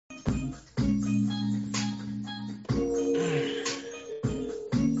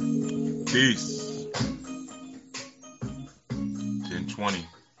Peace. 10:20.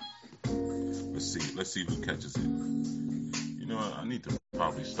 Let's see who catches it. You know what? I need to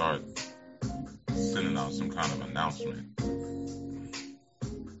probably start sending out some kind of announcement.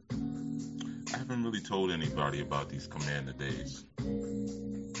 I haven't really told anybody about these Commander days.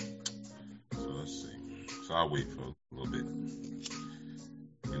 So let's see. So I'll wait for a little bit.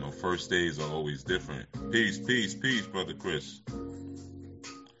 You know, first days are always different. Peace, Brother Chris.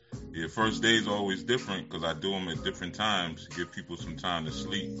 Yeah, first days are always different because I do them at different times to give people some time to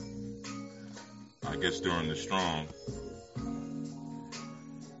sleep. I guess during the strong,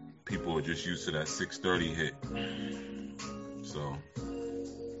 people are just used to that 6:30 hit. So,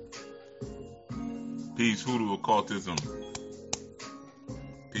 peace, hoodoo, occultism.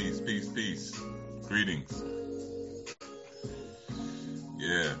 Peace. Greetings.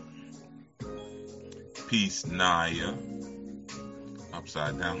 Yeah. Peace, Naya.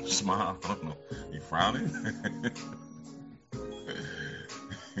 Upside down smile. I don't know. You frowning?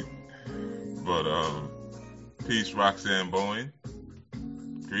 But peace, Roxanne Bowen.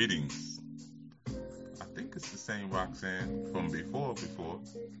 Greetings. I think it's the same Roxanne from before.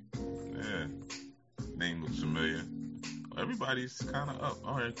 Yeah. Name looks familiar. Everybody's kind of up.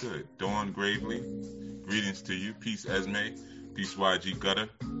 All right, good. Dawn Gravely. Greetings to you. Peace, Esme. Peace, YG Gutter.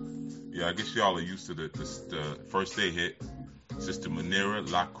 Yeah, I guess y'all are used to the first day hit. Sister Manera,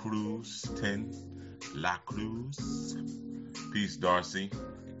 La Cruz, 10. La Cruz. Peace, Darcy.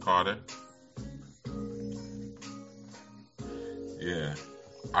 Carter. Yeah.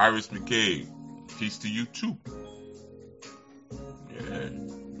 Iris McCabe. Peace to you, too. Yeah.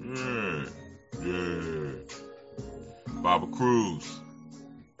 Baba Cruz.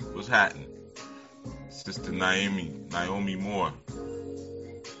 What's happening? Sister Naomi Moore.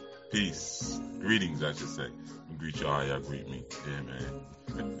 Peace. Greetings, I should say. I greet y'all how y'all greet me. Yeah, man.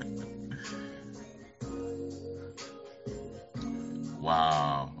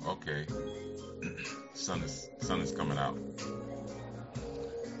 Wow. Okay. Sun is coming out.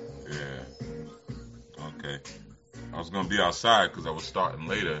 Yeah. Okay. I was gonna be outside because I was starting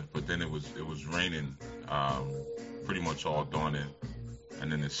later, but then it was raining pretty much all dawning,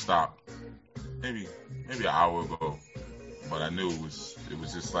 and then it stopped maybe an hour ago. But I knew it was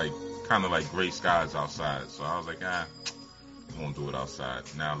just like kind of like gray skies outside, so I was like, I won't do it outside.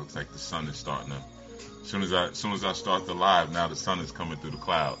 Now it looks like the sun is starting to. As soon as I start the live, now the sun is coming through the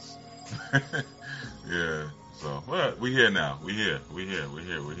clouds. Yeah. So well, we here now. We here. You know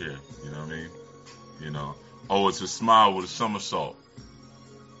what I mean? You know. Oh, it's a smile with a somersault.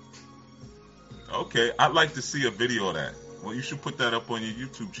 Okay, I'd like to see a video of that. Well, you should put that up on your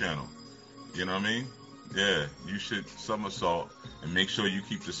YouTube channel. You know what I mean? Yeah, you should somersault and make sure you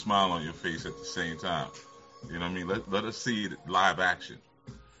keep the smile on your face at the same time. You know what I mean? Let us see it live action.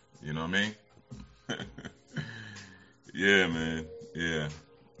 You know what I mean? Yeah, man. Yeah.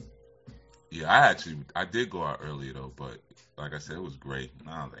 Yeah, I did go out earlier though, but like I said, it was great. And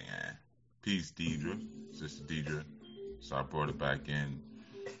I was like, Peace, Deidre. Sister Deidre. So I brought it back in.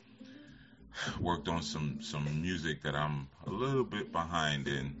 Worked on some music that I'm a little bit behind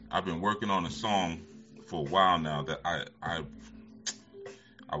in. I've been working on a song for a while now that I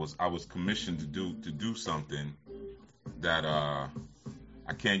was commissioned to do something that I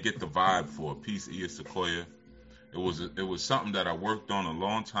can't get the vibe for. Peace, Ia Sequoia. It was something that I worked on a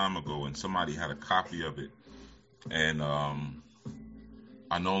long time ago, and somebody had a copy of it, and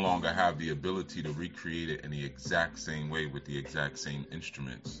I no longer have the ability to recreate it in the exact same way with the exact same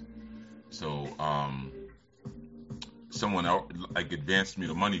instruments. So someone else like advanced me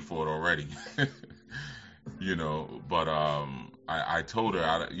the money for it already, you know. But I told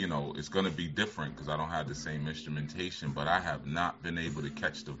her, it's going to be different because I don't have the same instrumentation. But I have not been able to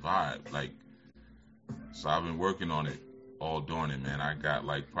catch the vibe. Like, so I've been working on it all during it, man. I got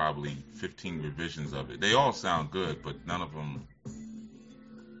like probably 15 revisions of it. They all sound good, but none of them.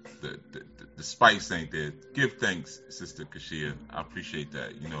 The spice ain't there. Give thanks, Sister Kashia. I appreciate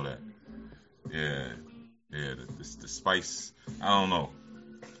that. You know that. Yeah. The spice. I don't know.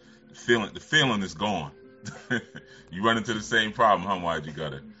 The feeling is gone. You run into the same problem, huh? Why'd you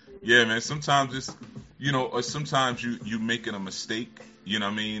got it? Yeah, man. Sometimes it's, or sometimes you making a mistake. You know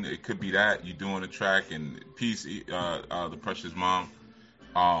what I mean? It could be that you doing a track and peace, the precious mom.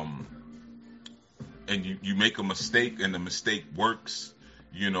 And you make a mistake and the mistake works.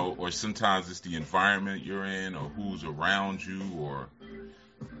 Or sometimes it's the environment you're in or who's around you or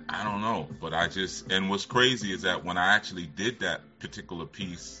I don't know. But and what's crazy is that when I actually did that particular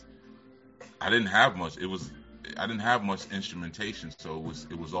piece, I didn't have much. I didn't have much instrumentation, so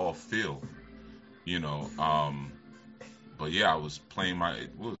it was all feel, But yeah, I was playing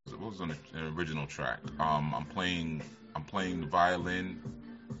what was on the original track. I'm playing the violin.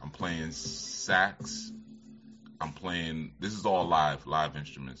 I'm playing sax. I'm playing. This is all live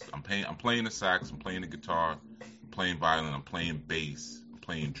instruments. I'm playing the sax. I'm playing the guitar. I'm playing violin. I'm playing bass. I'm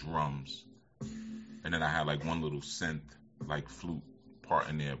playing drums. And then I had like one little synth, like flute part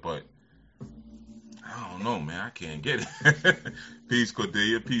in there. But I don't know, man. I can't get it. Peace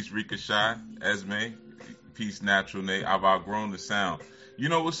Cordelia. Peace Ricochet. Esme. Peace Natural Nate. I've outgrown the sound. You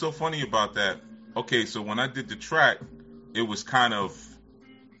know what's so funny about that? Okay, so when I did the track, it was kind of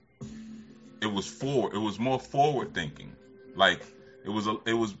it was more forward thinking. Like it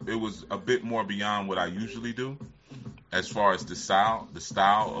was a bit more beyond what I usually do as far as the style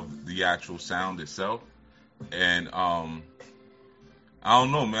of the actual sound itself. And I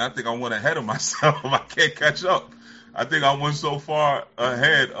don't know, man. I think I went ahead of myself. I can't catch up. I think I went so far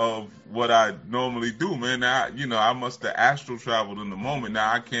ahead of what I normally do, man. Now, I must have astral traveled in the moment.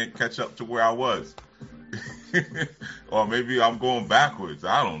 Now I can't catch up to where I was. Or maybe I'm going backwards.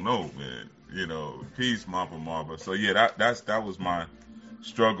 I don't know, man. Peace, Mama Marva. So yeah, that was my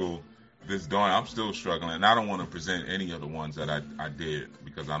struggle this dawn. I'm still struggling, and I don't want to present any of the ones that I did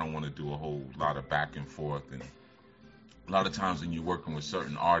because I don't want to do a whole lot of back and forth. And a lot of times when you're working with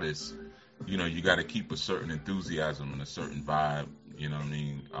certain artists, you got to keep a certain enthusiasm and a certain vibe. You know what I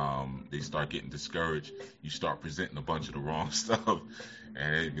mean? They start getting discouraged. You start presenting a bunch of the wrong stuff,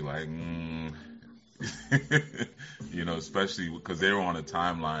 and they'd be like, especially because they're on a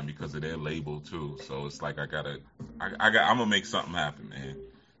timeline because of their label too. So it's like I'm gonna make something happen, man.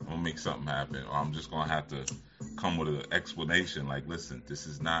 I'm gonna make something happen, or I'm just gonna have to come with an explanation. Like, listen,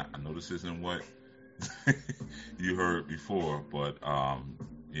 I know this isn't what you heard before, but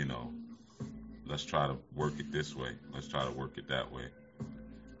let's try to work it this way. Let's try to work it that way.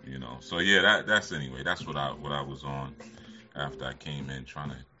 So yeah, that's anyway. That's what I was on after I came in trying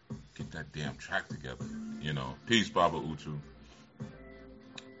to get that damn track together. Peace, Baba Utu.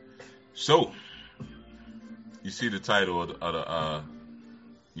 So you see the title of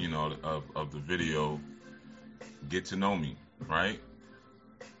the video, Get to Know Me, right?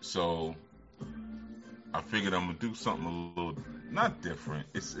 So I figured I'm gonna do something a little not different.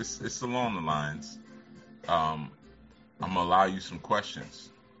 It's along the lines. I'm gonna allow you some questions.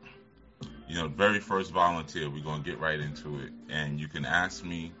 Very first volunteer, we're gonna get right into it, and you can ask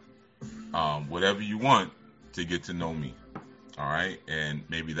me whatever you want to get to know me. All right, and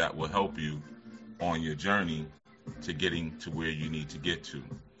maybe that will help you on your journey to getting to where you need to get to.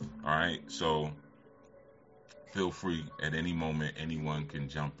 All right, so feel free at any moment. Anyone can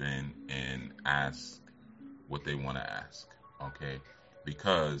jump in and ask what they want to ask, okay?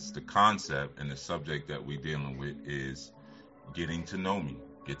 Because the concept and the subject that we're dealing with is getting to know me.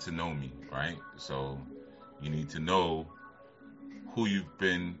 Get to know me, right? So you need to know who you've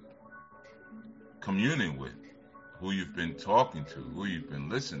been communing with, who you've been talking to, who you've been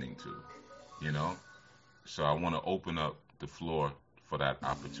listening to, So I want to open up the floor for that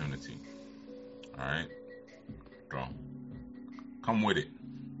opportunity. All right? So, come with it.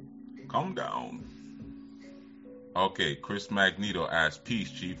 Come down. Okay, Chris Magneto asked,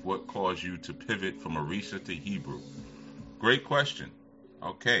 Peace, Chief, what caused you to pivot from Orisha to Hebrew? Great question.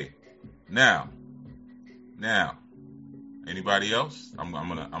 Okay. Now, anybody else? I'm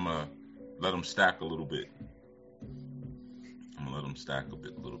gonna let them stack a little bit. I'm gonna let them stack a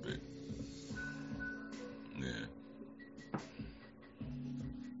little bit. Yeah.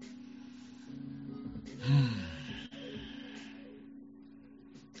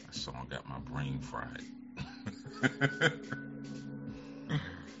 That song got my brain fried.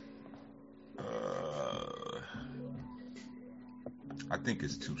 I think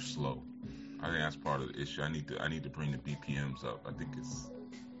it's too slow. I think that's part of the issue. I need to bring the BPMs up. I think it's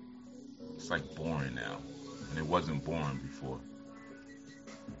like boring now, and it wasn't boring before.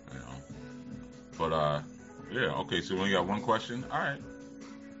 But yeah. Okay, so we only got one question. All right.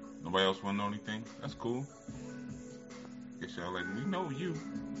 Nobody else want to know anything? That's cool. Guess y'all like, we know you.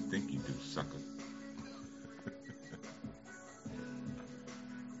 Think you do, sucker.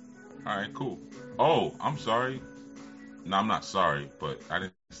 All right, cool. Oh, I'm sorry. No, I'm not sorry, but I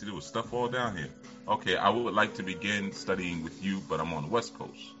didn't see there was stuff all down here. Okay, I would like to begin studying with you, but I'm on the West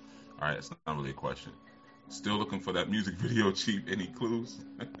Coast. All right, it's not really a question. Still looking for that music video, Chief. Any clues?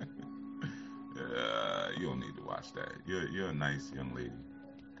 You don't need to watch that. You're a nice young lady.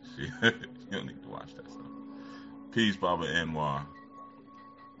 You don't need to watch that stuff. Peace, Baba Anwar.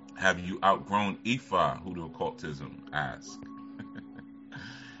 Have you outgrown Ifa? Who do occultism ask?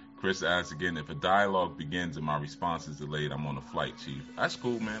 Chris asks again, if a dialogue begins and my response is delayed, I'm on a flight, Chief. That's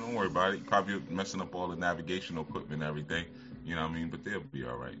cool, man. Don't worry about it. You probably messing up all the navigational equipment and everything. You know what I mean? But they'll be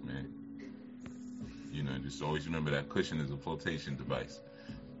all right, man. You know, just always remember that cushion is a flotation device.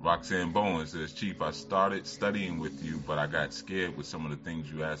 Roxanne Bowen says, Chief, I started studying with you, but I got scared with some of the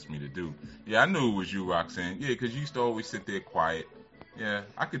things you asked me to do. Yeah, I knew it was you, Roxanne. Yeah, because you used to always sit there quiet. Yeah,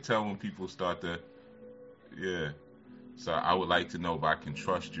 I could tell when people start to, yeah. So I would like to know if I can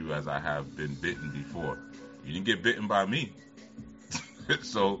trust you as I have been bitten before. You didn't get bitten by me.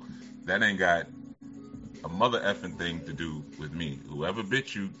 So that ain't got a mother effing thing to do with me. Whoever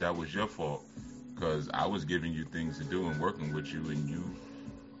bit you, that was your fault. Because I was giving you things to do and working with you, and you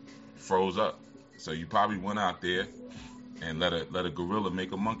froze up. So you probably went out there and let a gorilla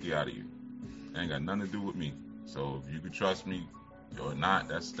make a monkey out of you. That ain't got nothing to do with me. So if you can trust me or not,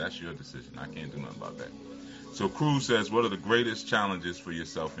 that's your decision. I can't do nothing about that. So Cruz says, what are the greatest challenges for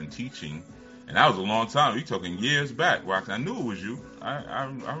yourself in teaching? And that was a long time. You're talking years back, Roxanne. I knew it was you. I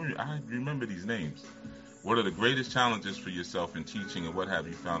remember these names. What are the greatest challenges for yourself in teaching, and what have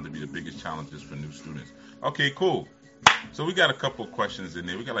you found to be the biggest challenges for new students? Okay, cool. So we got a couple of questions in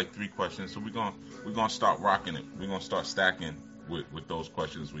there. We got like 3 questions. So we're gonna start rocking it. We're gonna start stacking with those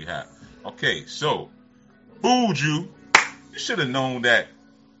questions we have. Okay, so fooled you. You should have known that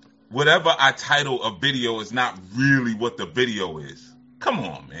whatever I title a video is not really what the video is. Come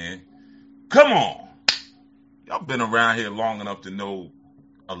on, man. Come on. Y'all been around here long enough to know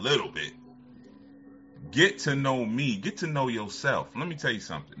a little bit. Get to know me. Get to know yourself. Let me tell you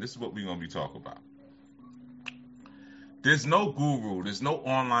something. This is what we're going to be talking about. There's no guru. There's no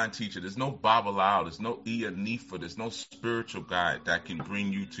online teacher. There's no Babalawo. There's no Iya Nifa. There's no spiritual guide that can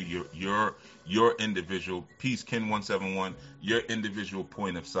bring you to your individual, Peace Ken 171, your individual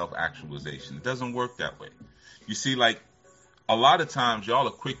point of self-actualization. It doesn't work that way. You see, like, a lot of times y'all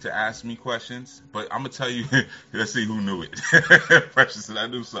are quick to ask me questions, but I'm going to tell you, let's see who knew it. Precious said, I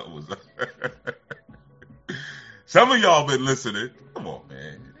knew something was up. Some of y'all been listening. Come on,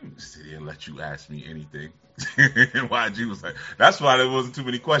 man. I didn't sit here and let you ask me anything. YG was like, that's why there wasn't too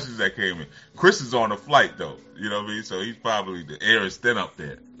many questions that came in. Chris is on a flight, though. You know what I mean? So he's probably, the air is thin up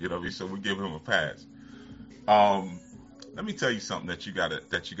there. You know what I mean? So we give him a pass. Let me tell you something that you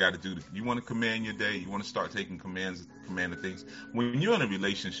gotta do. You want to command your day. You want to start taking command of things. When you're in a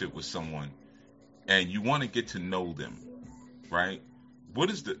relationship with someone and you want to get to know them, right? What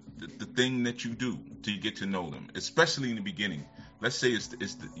is the thing that you do to get to know them, especially in the beginning? Let's say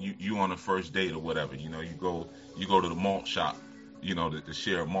you on a first date or whatever. You know, you go to the malt shop, you know, to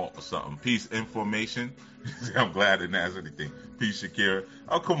share a malt or something. Peace information. I'm glad I didn't ask anything. Peace, Shakira.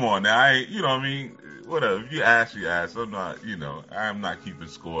 Oh, come on now. I ain't, you know what I mean? Whatever. If you ask, you ask. I'm not keeping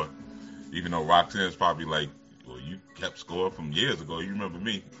score. Even though Roxanne's probably like, well, you kept score from years ago. You remember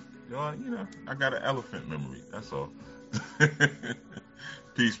me. You know, I got an elephant memory. That's all.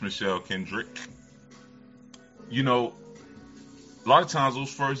 Peace, Michelle Kendrick. You know, a lot of times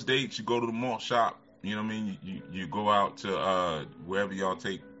those first dates, you go to the malt shop. You know what I mean? You go out to wherever y'all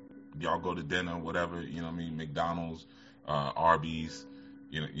go to dinner, whatever. You know what I mean? McDonald's, Arby's.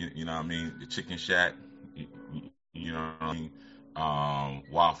 You know what I mean? The Chicken Shack. You know what I mean?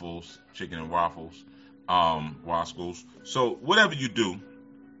 Waffles, chicken and waffles, Roscoe's. So whatever you do,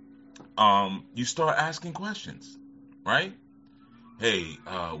 you start asking questions, right? Hey,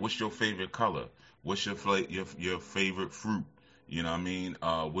 what's your favorite color? What's your favorite fruit? You know what I mean?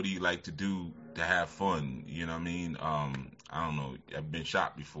 What do you like to do to have fun? You know what I mean? I don't know. I've been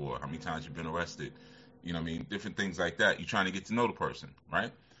shot before. How many times you've been arrested? You know what I mean? Different things like that. You're trying to get to know the person,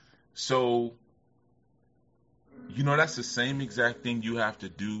 right? So, you know, that's the same exact thing you have to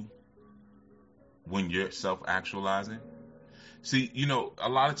do when you're self-actualizing. See, you know, a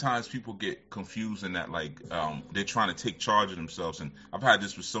lot of times people get confused in that, like, they're trying to take charge of themselves. And I've had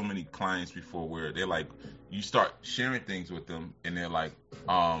this with so many clients before where they're like, you start sharing things with them and they're like,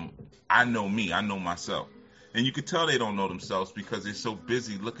 I know me, I know myself. And you could tell they don't know themselves because they're so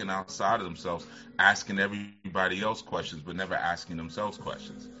busy looking outside of themselves, asking everybody else questions, but never asking themselves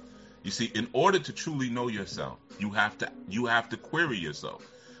questions. You see, in order to truly know yourself, you have to query yourself.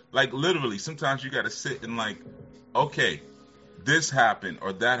 Like, literally, sometimes you got to sit and like, okay, this happened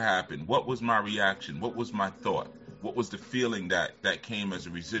or that happened. What was my reaction? What was my thought? What was the feeling that came as a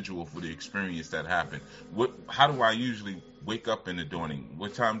residual for the experience that happened? How do I usually wake up in the morning?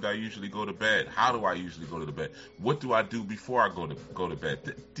 What time do I usually go to bed? How do I usually go to the bed? What do I do before I go to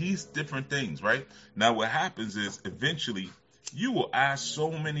bed? These different things, right? Now, what happens is eventually you will ask so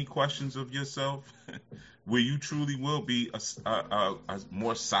many questions of yourself where you truly will be a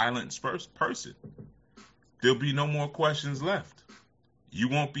more silent person. There'll be no more questions left. You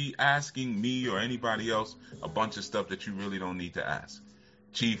won't be asking me or anybody else a bunch of stuff that you really don't need to ask.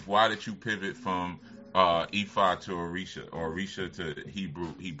 Chief, why did you pivot from Ephod to Orisha or Orisha to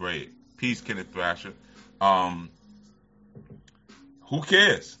Hebraic? Peace, Kenneth Thrasher. Um, who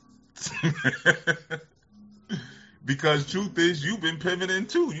cares? Because truth is, you've been pivoting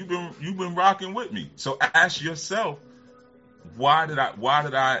too. You've been rocking with me. So ask yourself, why did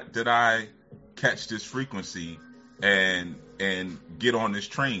I catch this frequency and get on this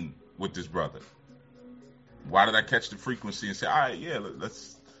train with this brother? Why did I catch the frequency and say, all right, yeah,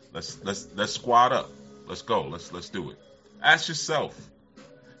 let's squad up. Let's go. Let's do it. Ask yourself,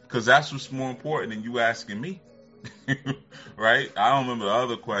 because that's what's more important than you asking me. Right? I don't remember the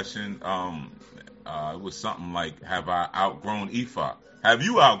other question. It was something like, have I outgrown Ephod? Have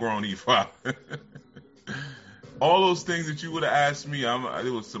you outgrown Ephod? All those things that you would have asked me, there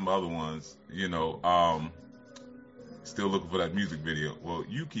was some other ones, still looking for that music video. Well,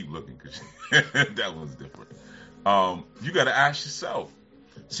 you keep looking because that one's different. You got to ask yourself.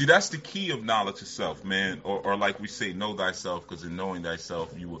 See, that's the key of knowledge of self, man. Or like we say, know thyself, because in knowing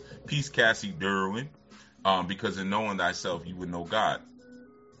thyself, you will. Peace, Cassie Derwin. Because in knowing thyself, you would know God.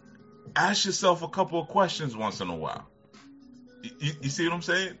 Ask yourself a couple of questions once in a while. You see what I'm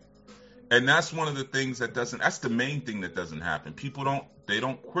saying? And that's one of the things that's the main thing that doesn't happen. People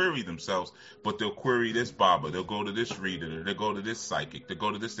don't query themselves, but they'll query this Baba, they'll go to this reader, they'll go to this psychic, they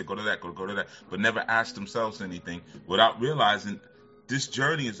go to this, they go to that, go to that, but never ask themselves anything without realizing this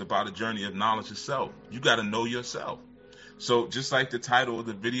journey is about a journey of knowledge of self. You got to know yourself. So just like the title of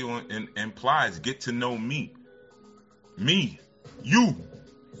the video implies, get to know me. Me. You.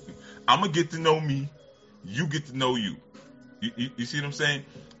 I'm going to get to know me. You get to know you. You see what I'm saying?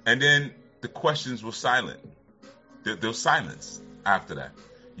 And then the questions were silent. They'll silence after that.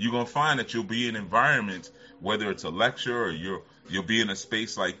 You're going to find that you'll be in environments, whether it's a lecture or you'll be in a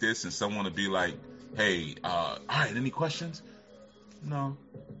space like this and someone will be like, hey, all right, any questions? No.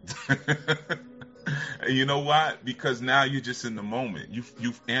 And you know why? Because now you're just in the moment.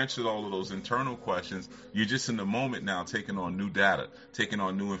 You've answered all of those internal questions. You're just in the moment now, taking on new data, taking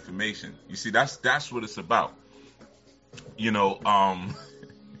on new information. You see, that's what it's about.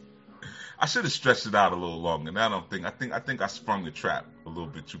 I should have stretched it out a little longer. And I think I sprung the trap a little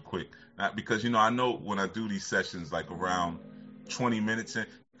bit too quick. Because I know when I do these sessions like around 20 minutes in,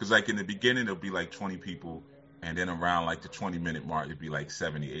 because like in the beginning there'll be like 20 people, and then around like the 20-minute mark it'd be like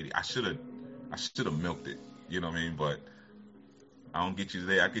 70, 80. I should have milked it. You know what I mean? But I don't get you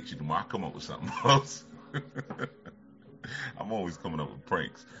today. I get you tomorrow. I come up with something else. I'm always coming up with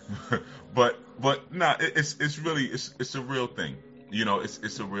pranks. but nah, it's really it's a real thing.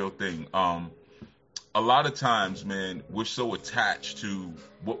 It's a real thing. A lot of times, man, we're so attached to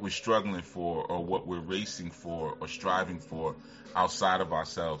what we're struggling for or what we're racing for or striving for outside of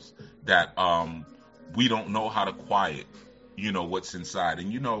ourselves that we don't know how to quiet, what's inside.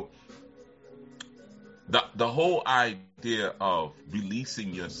 And the whole idea of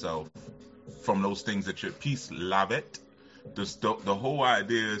releasing yourself from those things that you're peace, Lavet. The whole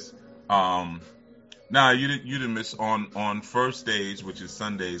idea is, you didn't miss on first days, which is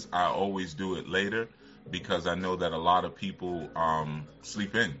Sundays. I always do it later because I know that a lot of people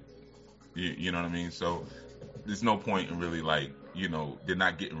sleep in. You know what I mean? So there's no point in really they're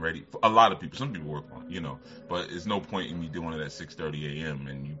not getting ready. For a lot of people, some people work on it, but there's no point in me doing it at 6:30 a.m.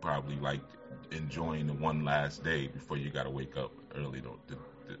 and you probably enjoying the one last day before you got to wake up early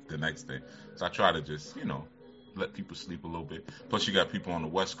the next day. So I try to just, let people sleep a little bit. Plus you got people on the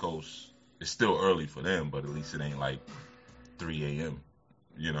West Coast. It's still early for them, but at least it ain't like 3 a.m.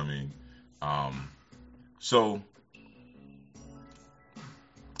 You know what I mean? So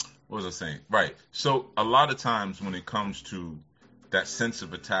what was I saying? Right. So a lot of times when it comes to that sense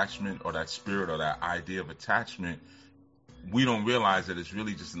of attachment or that spirit or that idea of attachment, we don't realize that it's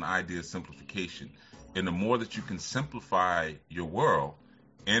really just an idea of simplification. And the more that you can simplify your world,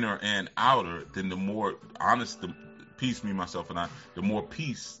 inner and outer, then the more honest the peace, me, myself, and I, the more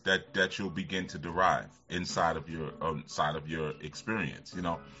peace that you'll begin to derive inside of your experience,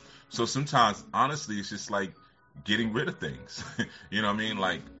 So sometimes, honestly, it's just like getting rid of things. You know what I mean?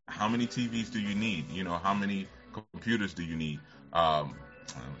 Like, how many TVs do you need? How many computers do you need? And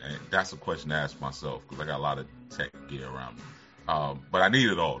that's a question to ask myself because I got a lot of tech gear around me. But I need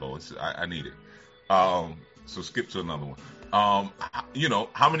it all, though. I need it. So skip to another one.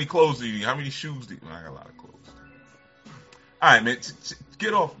 How many clothes do you need? How many shoes do you need? I got a lot of clothes. All right, man,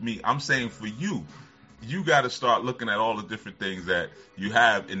 get off me. I'm saying for you got to start looking at all the different things that you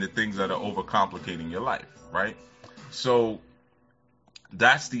have and the things that are overcomplicating your life, right? So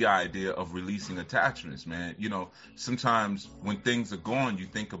that's the idea of releasing attachments, man. Sometimes when things are gone, you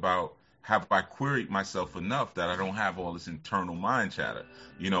think about, have I queried myself enough that I don't have all this internal mind chatter?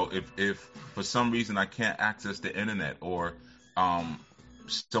 If for some reason I can't access the internet, or um,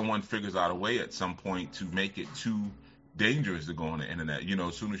 someone figures out a way at some point to make it too dangerous to go on the internet.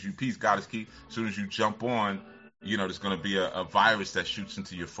 As soon as you peace goddess key, as soon as you jump on, there's going to be a virus that shoots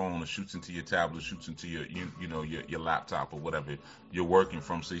into your phone, or shoots into your tablet, shoots into your laptop, or whatever you're working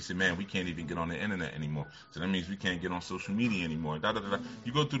from. So you say, man, we can't even get on the internet anymore. So that means we can't get on social media anymore. Da, da, da, da.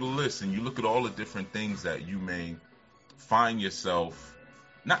 You go through the list and you look at all the different things that you may find yourself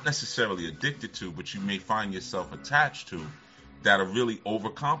not necessarily addicted to, but you may find yourself attached to, that are really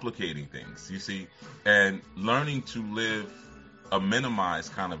overcomplicating things, you see. And learning to live a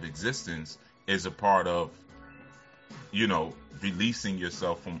minimized kind of existence is a part of, releasing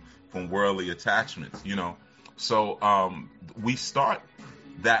yourself from worldly attachments, So we start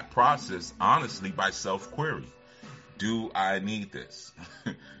that process, honestly, by self-query. Do I need this?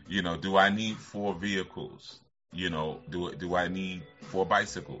 Do I need 4 vehicles? Do I need 4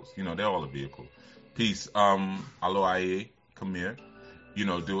 bicycles? They're all a vehicle. Peace. Aloha, come here.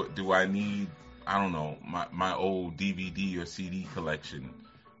 Do I need, I don't know, my old DVD or CD collection,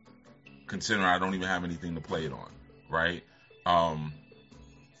 considering I don't even have anything to play it on, right?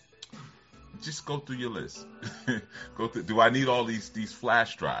 Just go through your list. Do I need all these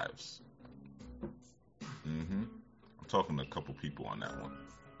flash drives? I'm talking to a couple people on that one.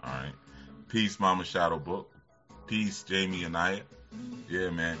 All right. Peace, Mama Shadow Book. Peace, Jamie and I. Yeah,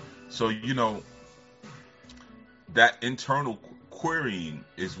 man. So, that internal querying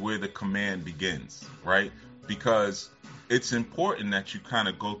is where the command begins, right? Because it's important that you kind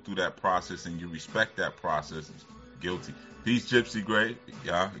of go through that process and you respect that process. Guilty. Peace, Gypsy Gray.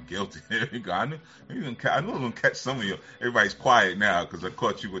 Yeah, guilty. There you go. I knew I was gonna catch some of you. Everybody's quiet now because I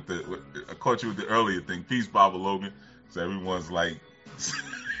caught you with the earlier thing. Peace, Baba Logan. So everyone's like,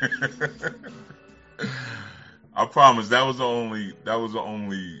 I promise that was the only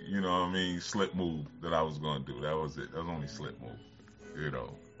slip move that I was gonna do. That was it. That was the only slip move,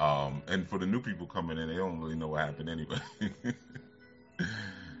 And for the new people coming in, they don't really know what happened anyway.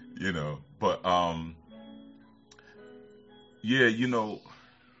 But yeah,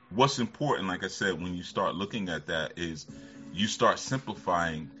 what's important, like I said, when you start looking at that, is you start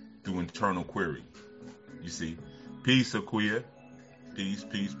simplifying through internal query. You see, peace, Akuya, peace,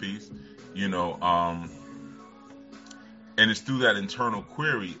 peace, peace. And it's through that internal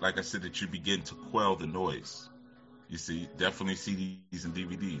query, like I said, that you begin to quell the noise. You see, definitely CDs and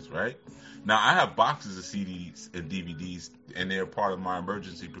DVDs, right? Now, I have boxes of CDs and DVDs, and they're part of my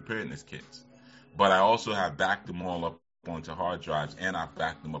emergency preparedness kits. But I also have backed them all up onto hard drives, and I've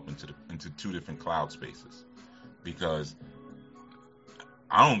backed them up into 2 different cloud spaces. Because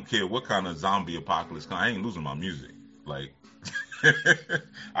I don't care what kind of zombie apocalypse comes, I ain't losing my music. Like,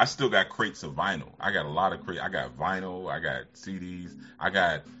 I still got crates of vinyl. I got a lot of crates. I got vinyl. I got CDs. I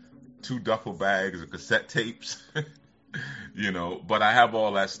got 2 duffel bags of cassette tapes. But I have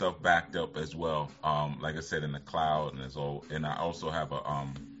all that stuff backed up as well. Like I said, in the cloud, and I also have a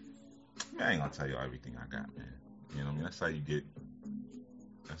man, I ain't gonna tell you everything I got, man. That's how you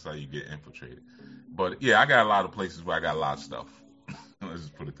get infiltrated. But yeah, I got a lot of places where I got a lot of stuff. Let's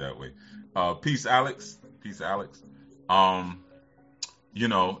just put it that way. Peace, Alex. Peace, Alex. I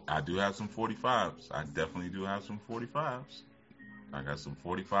do have some 45s. I definitely do have some 45s. I got some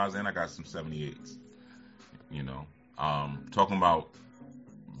 45s and I got some 78s. Talking about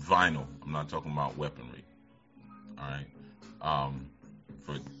vinyl. I'm not talking about weaponry. All right.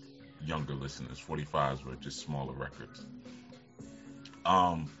 For younger listeners, 45s were just smaller records.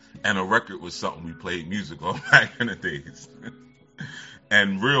 And a record was something we played music on back in the days.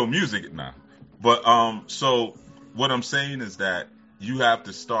 And real music now. But so what I'm saying is that you have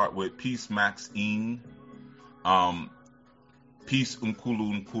to start with peace, Maxine, peace,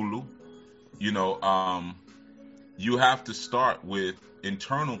 Nkulu. You have to start with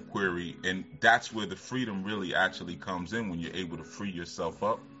internal query, and that's where the freedom really actually comes in, when you're able to free yourself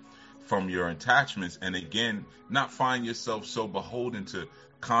up from your attachments, and again, not find yourself so beholden to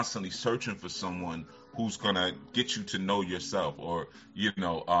constantly searching for someone who's gonna get you to know yourself, or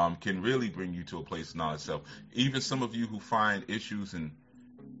can really bring you to a place of knowledge self. Even some of you who find issues and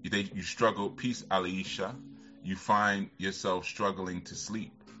you struggle, peace, Aliisha, you find yourself struggling to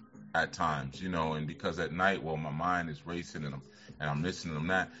sleep at times, and because at night, well, my mind is racing and I'm listening to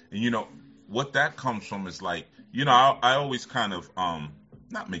that, and what that comes from is like, I always kind of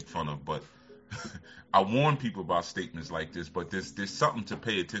not make fun of, but I warn people about statements like this, but there's something to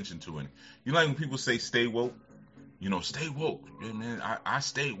pay attention to in it. Like when people say stay woke, Stay woke. Yeah, man, I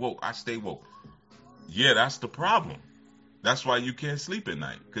stay woke. I stay woke. Yeah, that's the problem. That's why you can't sleep at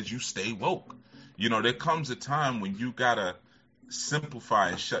night, because you stay woke. There comes a time when you gotta simplify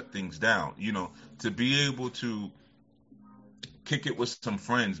and shut things down, to be able to kick it with some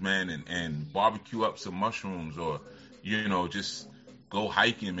friends, man, and barbecue up some mushrooms, or, just go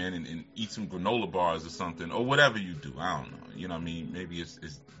hiking, man, and eat some granola bars or something, or whatever you do. I don't know. You know what I mean? Maybe it's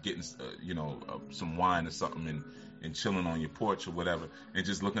getting, some wine or something, and chilling on your porch or whatever, and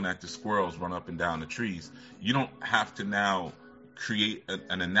just looking at the squirrels run up and down the trees. You don't have to now create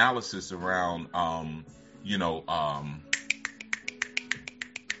an analysis around,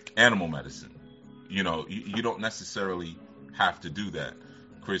 animal medicine. You don't necessarily have to do that.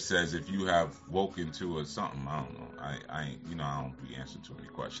 Chris says, if you have woken to or something, I don't know. I ain't, I don't be answering too many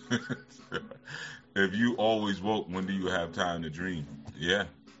questions. If you always woke, when do you have time to dream? Yeah.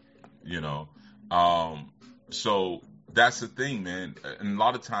 So that's the thing, man. And a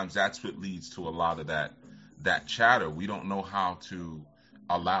lot of times that's what leads to a lot of that chatter. We don't know how to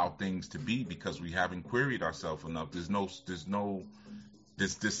allow things to be because we haven't queried ourselves enough. There's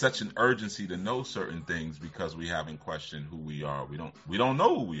such an urgency to know certain things because we haven't questioned who we are. We don't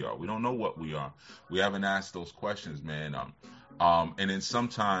know who we are. We don't know what we are. We haven't asked those questions, man. And then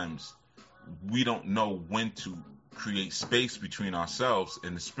sometimes we don't know when to create space between ourselves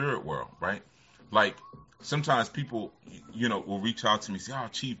and the spirit world, right? Like sometimes people, will reach out to me and say, "Oh,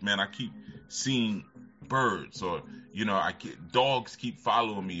 Chief, man, I keep seeing birds," or dogs keep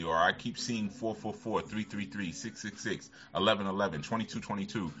following me, or I keep seeing 444, 333, 666, 1111,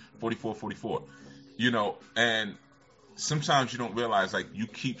 2222, 4444. And sometimes you don't realize, like, you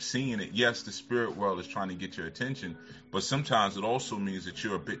keep seeing it. Yes, the spirit world is trying to get your attention, but sometimes it also means that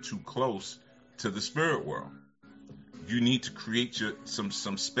you're a bit too close to the spirit world. You need to create some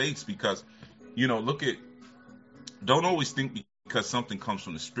space because, don't always think because something comes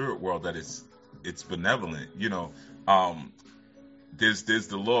from the spirit world that it's benevolent. There's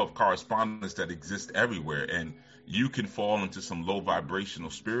the law of correspondence that exists everywhere, and you can fall into some low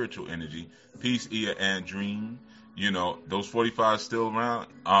vibrational spiritual energy. Peace, Ia, and Dream. Those 45s still around.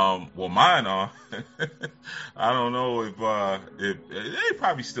 Well, mine are. I don't know if they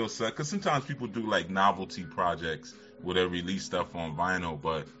probably still suck, because sometimes people do like novelty projects where they release stuff on vinyl,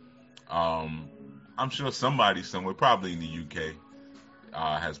 but I'm sure somebody somewhere, probably in the UK,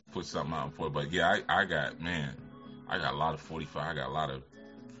 has put something out for it. But yeah, I got a lot of 45. I got a lot of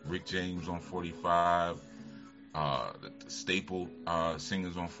Rick James on 45, the staple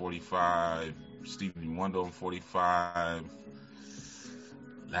singers on 45, Stevie Wonder on 45,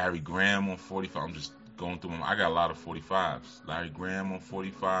 Larry Graham on 45. I'm just going through them. I got a lot of 45s. Larry Graham on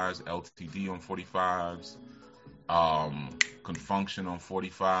 45s, LTD on 45s, Confunction on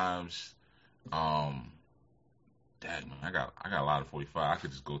 45s. Dang, man, I got a lot of 45. I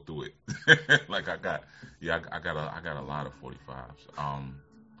could just go through it. Like I got a lot of 45s.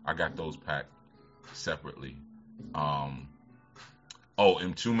 I got those packed separately.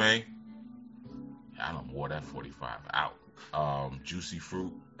 Mtume, I don't wore that 45 out. Juicy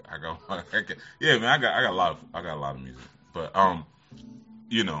Fruit, yeah, man, I got a lot of music. But and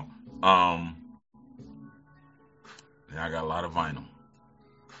I got a lot of vinyl.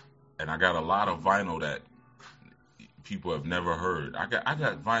 And I got a lot of vinyl that people have never heard. I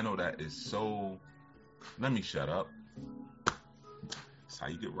got vinyl that is so. Let me shut up. That's how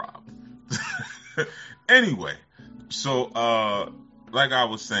you get robbed. Anyway, so like I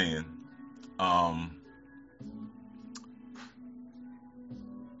was saying,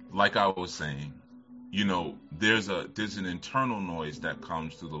 there's an internal noise that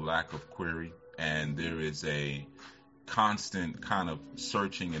comes through the lack of query, and there is a constant kind of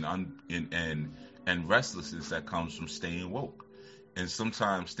searching and restlessness that comes from staying woke. And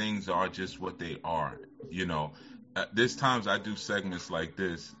sometimes things are just what they are. There's times I do segments like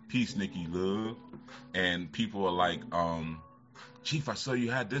this, Peace, Nikki Love, and people are like, Chief, I saw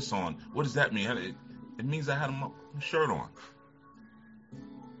you had this on. What does that mean? It means I had a shirt on.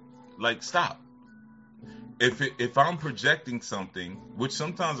 Like, stop. If I'm projecting something, which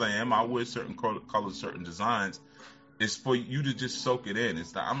sometimes I am, I wear certain colors, certain designs, it's for you to just soak it in.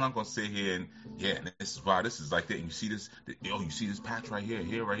 It's not, I'm not gonna sit here and this is why this is like that. And you see this, you see this patch right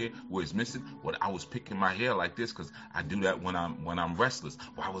here, where it's missing. Well, I was picking my hair like this because I do that when I'm restless.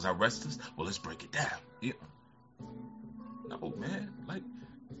 Why was I restless? Well, let's break it down. Yeah. No, man. Like,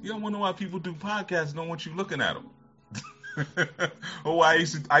 you don't wonder why people do podcasts and don't want you looking at them. Or why I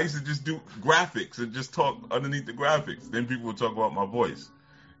used to just do graphics and just talk underneath the graphics. Then people would talk about my voice.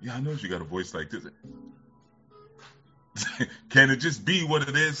 Yeah, I know you got a voice like this. Can it just be what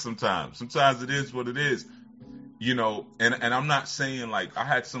it is sometimes? Sometimes it is what it is. and I'm not saying, like, I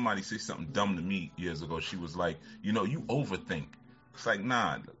had somebody say something dumb to me years ago. She was like, you overthink. It's like,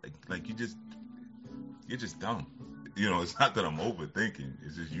 nah, like you're just dumb. It's not that I'm overthinking.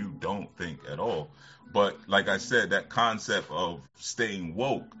 It's just you don't think at all. But like I said, that concept of staying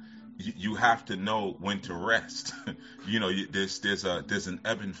woke, you have to know when to rest. There's an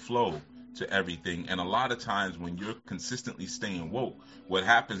ebb and flow to everything, and a lot of times when you're consistently staying woke, what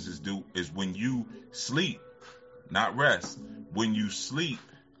happens is when you sleep, not rest. When you sleep,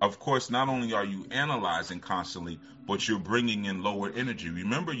 of course, not only are you analyzing constantly, but you're bringing in lower energy.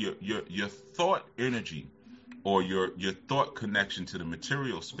 Remember, your thought energy, or your thought connection to the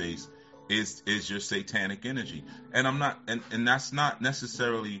material space is your satanic energy. And I'm not, and that's not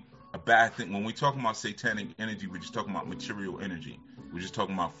necessarily a bad thing. When we talk about satanic energy, we're just talking about material energy. We're just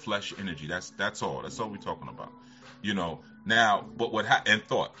talking about flesh energy. That's all. That's all we're talking about. Now, but and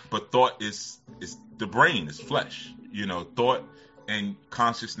thought. But thought is the brain is flesh. Thought and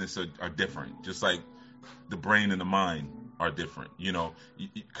consciousness are different. Just like the brain and the mind are different. You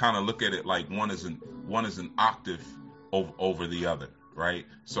kind of look at it like one is an octave over the other, right?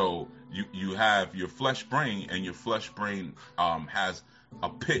 So you have your flesh brain, and your flesh brain has a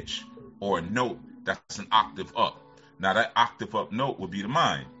pitch or a note that's an octave up. Now that octave up note would be the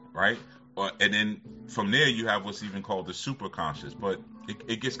mind, right? And then from there you have what's even called the superconscious, but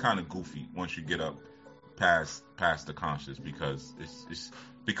it gets kind of goofy once you get up past the conscious, because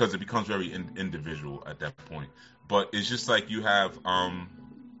it becomes very individual at that point. But it's just like you have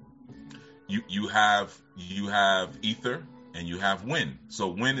you have ether and you have wind. So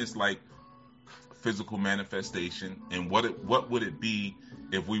wind is like physical manifestation, and what would it be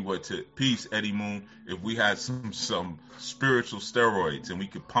if we were to, peace Eddie Moon, if we had some spiritual steroids and we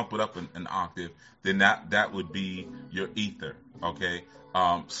could pump it up an octave, then that would be your ether, okay?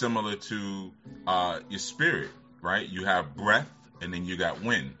 Similar to your spirit, right? You have breath and then you got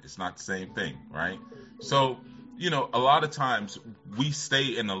wind. It's not the same thing, right? So, a lot of times we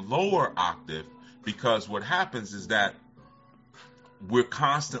stay in a lower octave because what happens is that we're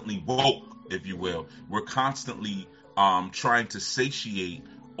constantly woke, if you will. We're constantly trying to satiate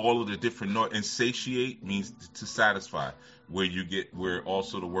all of the different noise. And satiate means to satisfy, where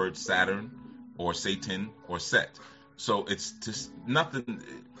also the word Saturn or Satan or Set. So it's just nothing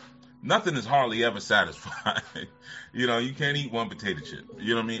is hardly ever satisfied. You can't eat one potato chip.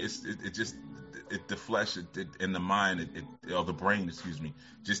 You know what I mean? It just the flesh and the mind or the brain, excuse me,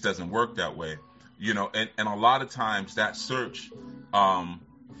 just doesn't work that way. And a lot of times that search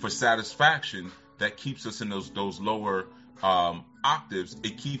for satisfaction that keeps us in those lower octaves.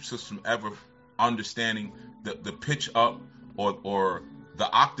 It keeps us from ever understanding the pitch up or the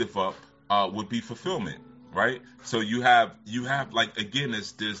octave up would be fulfillment, right? So you have like, again,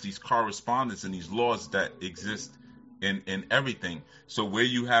 there's these correspondence and these laws that exist in everything. So where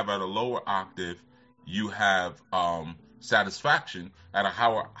you have at a lower octave, you have satisfaction. At a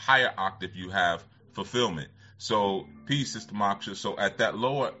higher octave, you have fulfillment. So, peace, Sister Moksha. So at that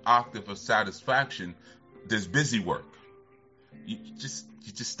lower octave of satisfaction, there's busy work. You're just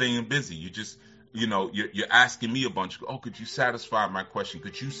staying busy. You're asking me a bunch. Oh, could you satisfy my question?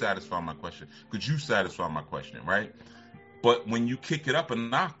 Could you satisfy my question? Could you satisfy my question? Right? But when you kick it up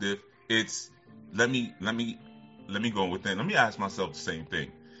an octave, it's let me go within. Let me ask myself the same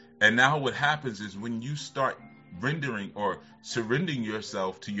thing. And now what happens is when you start rendering or surrendering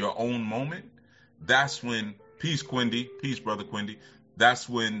yourself to your own moment, that's when, peace Quindy, peace brother Quindy, that's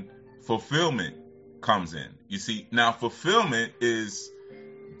when fulfillment comes in. You see, now fulfillment is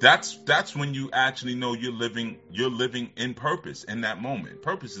that's when you actually know you're living in purpose in that moment.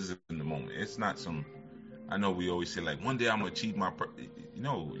 Purpose is in the moment. It's not I know we always say like, one day I'm gonna achieve my purpose.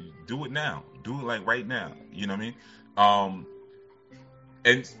 Do it now. Do it like right now. You know what I mean?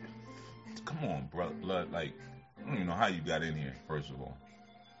 And come on, brother, blood. Like, I don't even know how you got in here. First of all,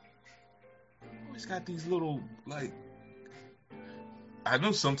 it's got these little, like, I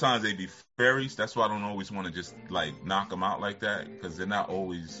know sometimes they be fairies. That's why I don't always want to just like knock them out like that, because they're not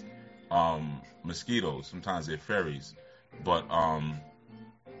always mosquitoes. Sometimes they're fairies. But I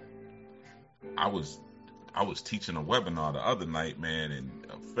was teaching a webinar the other night, man, and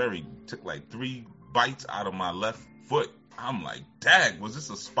a fairy took like 3 bites out of my left foot. I'm like, dang, was this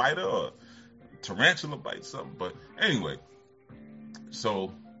a spider or a tarantula bite something? But anyway,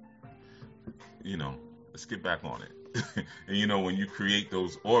 so, let's get back on it. And when you create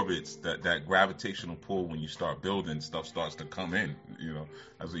those orbits, that gravitational pull, when you start building, stuff starts to come in,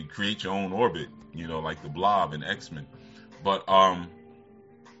 as you create your own orbit, like the Blob in X-Men. But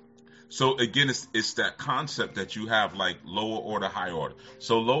so again, it's that concept that you have, like lower order, high order.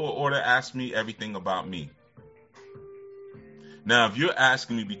 So lower order asks me everything about me. Now, if you're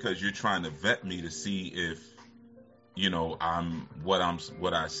asking me because you're trying to vet me to see if I'm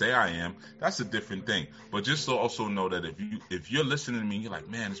what I say I am, that's a different thing. But just to also know that if you're listening to me, you're like,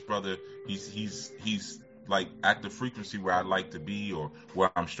 man, this brother, he's like at the frequency where I'd like to be or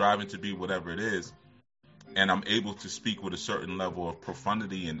where I'm striving to be, whatever it is, and I'm able to speak with a certain level of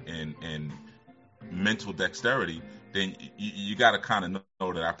profundity and mental dexterity, then you got to kind of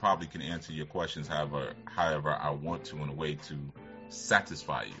know that I probably can answer your questions however I want to in a way to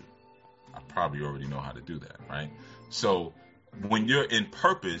satisfy you. I probably already know how to do that, right? So when you're in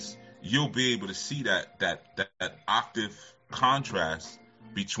purpose, you'll be able to see that octave contrast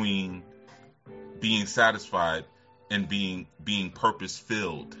between being satisfied and being purpose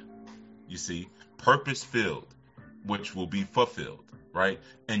filled. You see, purpose filled, which will be fulfilled, right?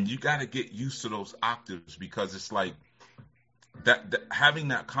 And you got to get used to those octaves because it's like that having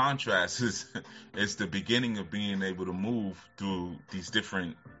that contrast is the beginning of being able to move through these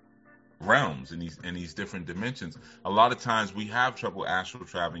different realms and these different dimensions. A lot of times we have trouble astral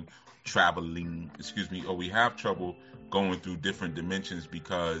traveling, or we have trouble going through different dimensions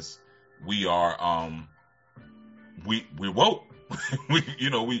because we are we're woke. we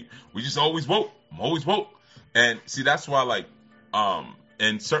just always woke. I'm always woke. And see, that's why, like,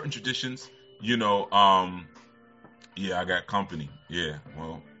 in certain traditions, yeah, I got company. Yeah,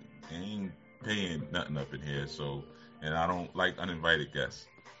 well, they ain't paying nothing up in here, so, and I don't like uninvited guests.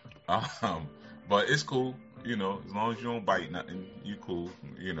 But it's cool, as long as you don't bite nothing, you cool,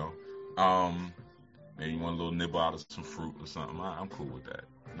 maybe you want a little nibble out of some fruit or something. I'm cool with that.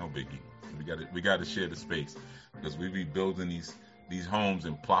 No biggie. We got to share the space because we be building these homes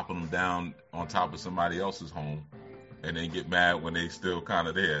and plopping them down on top of somebody else's home, and then get mad when they still kind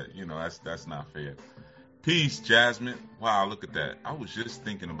of there. That's not fair. Peace, Jasmine. Wow, look at that. I was just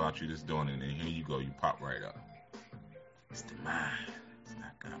thinking about you this morning, and here you go. You pop right up. It's the mind. It's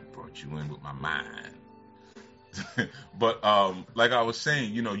not gonna brought you in with my mind. But like I was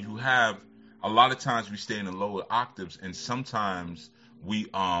saying, you have a lot of times we stay in the lower octaves, and sometimes we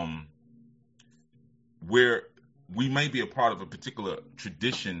may be a part of a particular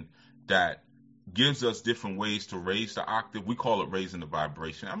tradition that gives us different ways to raise the octave. We call it raising the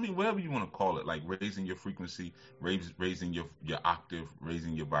vibration. I mean, whatever you want to call it, like raising your frequency, raising your octave,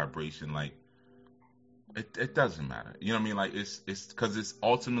 raising your vibration. Like it doesn't matter. You know what I mean? Like it's because it's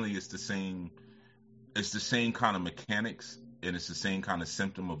ultimately it's the same kind of mechanics, and it's the same kind of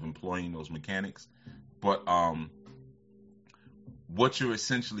symptom of employing those mechanics. But what you're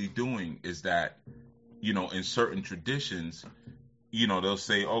essentially doing is that, in certain traditions, they'll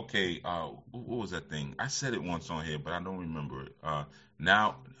say, okay, what was that thing? I said it once on here, but I don't remember it.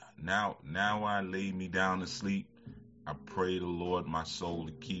 Now I lay me down to sleep. I pray the Lord my soul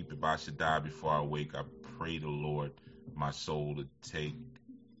to keep. If I should die before I wake, I pray the Lord my soul to take.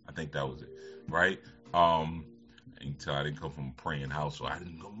 I think that was it, right? You can tell I didn't come from a praying house, so I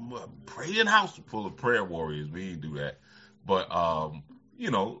didn't go a praying house full of prayer warriors. We didn't do that. But,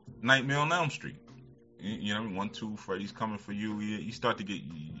 Nightmare on Elm Street. 1, 2, Freddy's coming for you. You start to you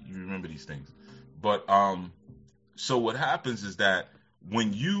remember these things. But so what happens is that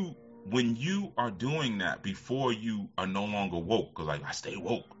when you are doing that before you are no longer woke, because like I stay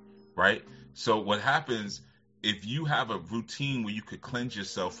woke, right? So what happens if you have a routine where you could cleanse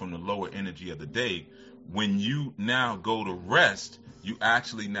yourself from the lower energy of the day, when you now go to rest, you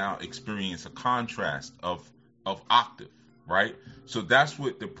actually now experience a contrast of octave. Right? So that's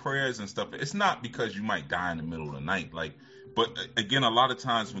what the prayers and stuff, it's not because you might die in the middle of the night. But again, a lot of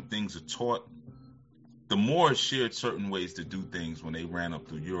times when things are taught, the Moors shared certain ways to do things when they ran up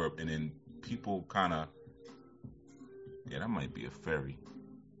through Europe, and then people kind of, that might be a ferry.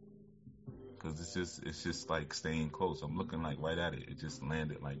 Because it's just like staying close. I'm looking like right at it. It just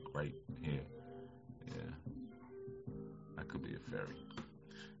landed like right here. Yeah. That could be a ferry.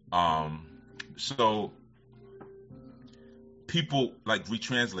 So people like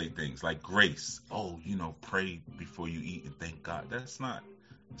retranslate things like grace. Oh, pray before you eat and thank God. It's not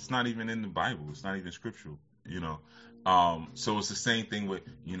even in the Bible. It's not even scriptural, So it's the same thing with,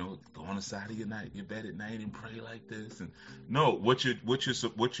 go on the side of your bed at night and pray like this. And no, what you're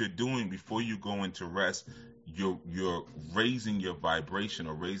doing before you go into rest, you're raising your vibration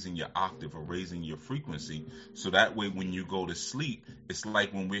or raising your octave or raising your frequency. So that way, when you go to sleep, it's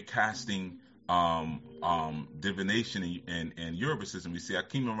like when we're casting divination and Yorubicism, we say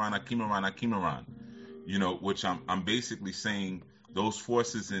Akimaran, which I'm basically saying those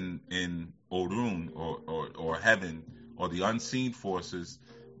forces in Orun or heaven or the unseen forces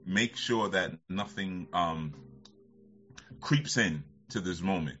make sure that nothing creeps in to this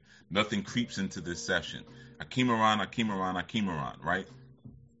moment. Nothing creeps into this session. Akim right?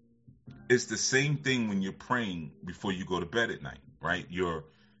 It's the same thing when you're praying before you go to bed at night, right?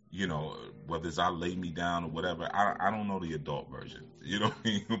 Whether it's I lay me down or whatever. I don't know the adult version, you know what I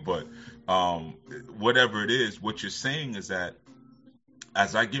mean? But whatever it is, what you're saying is that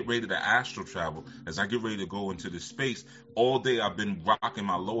as I get ready to astral travel, as I get ready to go into this space, all day I've been rocking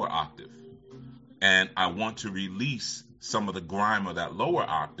my lower octave. And I want to release some of the grime of that lower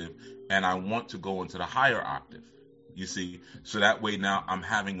octave, and I want to go into the higher octave. You see, so that way now I'm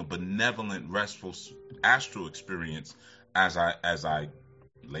having a benevolent, restful astral experience as I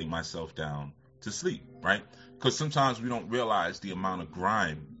lay myself down to sleep, right? Because sometimes we don't realize the amount of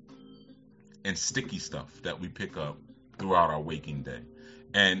grime and sticky stuff that we pick up throughout our waking day.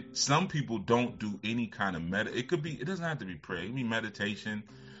 And some people don't do any kind of it doesn't have to be prayer. It can be meditation,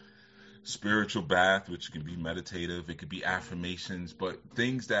 spiritual bath, which can be meditative. It could be affirmations, but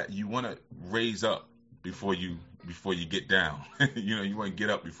things that you want to raise up before you get down. You want to get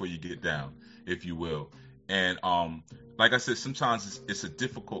up before you get down, if you will. And like I said, sometimes it's a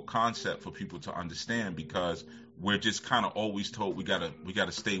difficult concept for people to understand because we're just kind of always told we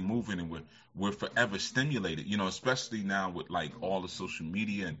gotta stay moving, and we're forever stimulated. Especially now with like all the social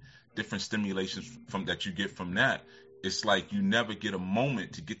media and different stimulations that you get from that. It's like you never get a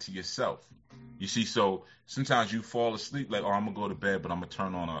moment to get to yourself. You see, so sometimes you fall asleep like, I'm gonna go to bed, but I'm gonna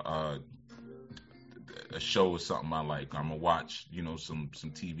turn on a show or something I like. I'm gonna watch, some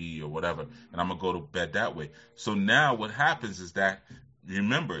TV or whatever, and I'm gonna go to bed that way. So now what happens is that,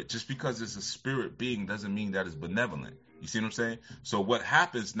 remember, just because it's a spirit being doesn't mean that it's benevolent. You see what I'm saying? So what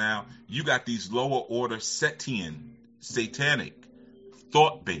happens now, you got these lower order Setian, satanic,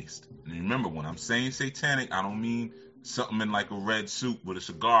 thought-based. And remember, when I'm saying satanic, I don't mean something in like a red suit with a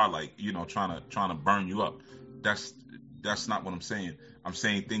cigar, like, trying to burn you up. That's not what I'm saying. I'm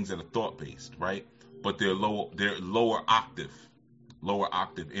saying things that are thought-based, right? But they're lower octave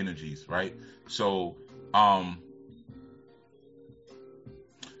energies, right? So,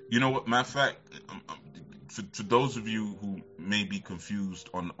 you know what? Matter of fact, to those of you who may be confused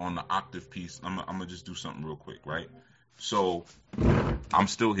on the octave piece, I'm gonna just do something real quick, right? So, I'm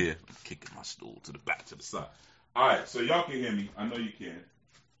still here, kicking my stool to the back, to the side. All right, so y'all can hear me. I know you can.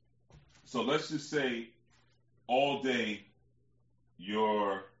 So let's just say all day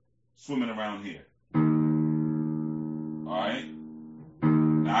you're swimming around here. All right.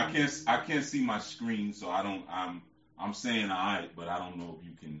 Now I can't see my screen, so I'm saying all right, but I don't know if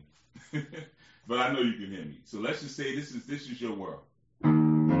you can. But I know you can hear me. So let's just say this is your world.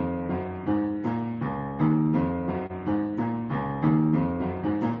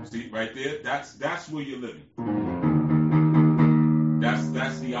 See right there? That's where you're living.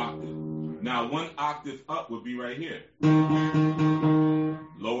 That's the octave. Now one octave up would be right here.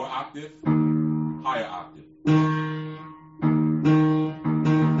 Lower octave, higher octave.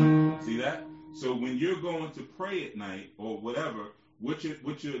 See that? So when you're going to pray at night or whatever, what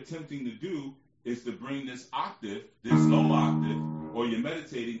you're attempting to do is to bring this octave, this low octave, or you're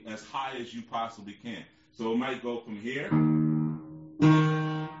meditating as high as you possibly can. So it might go from here.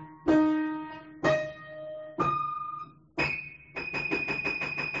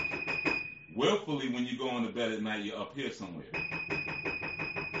 Willfully, when you go on to bed at night, you're up here somewhere.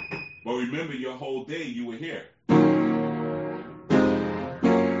 But remember, your whole day you were here.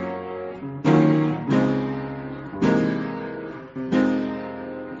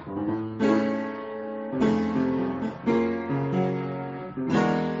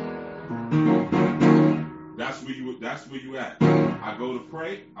 That's where you at. I go to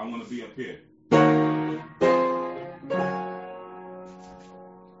pray, I want to be up here.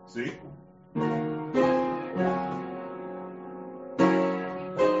 See?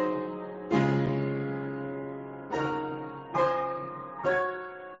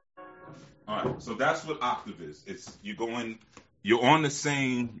 All right, so that's what octave is. It's you're on the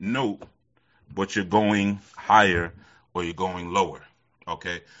same note, but you're going higher or you're going lower.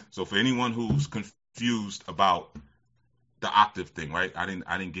 Okay? So for anyone who's confused about the octave thing, right? I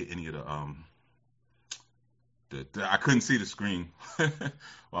didn't get any of I couldn't see the screen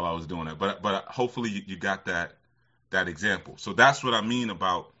while I was doing it, but hopefully you got that example. So that's what I mean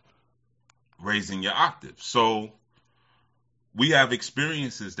about raising your octave. So we have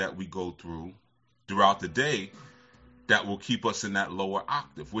experiences that we go throughout the day that will keep us in that lower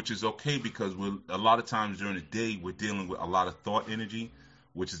octave, which is okay because a lot of times during the day we're dealing with a lot of thought energy,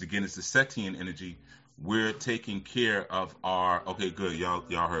 which is again it's the Setian energy. We're taking care of okay, good,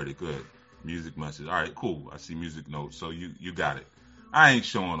 y'all heard it, good. Music message. All right, cool. I see music notes, so you got it. I ain't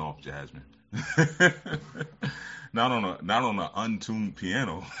showing off, Jasmine. Not on an untuned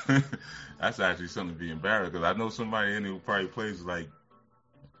piano. That's actually something to be embarrassed because I know somebody in there who probably plays like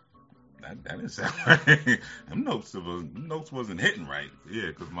that didn't sound right. Them notes wasn't hitting right. Yeah,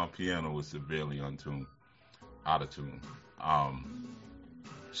 because my piano was severely untuned, out of tune. Um,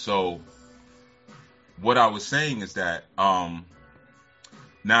 so what I was saying is that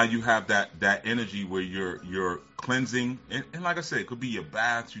now you have that energy where you're cleansing, and like I said, it could be your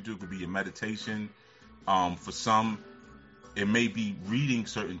baths you do, it could be your meditation. For some, it may be reading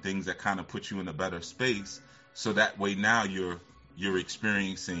certain things that kind of put you in a better space, so that way now you're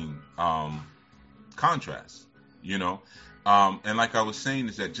experiencing contrast, you know. And like I was saying,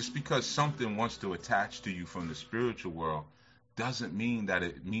 is that just because something wants to attach to you from the spiritual world doesn't mean that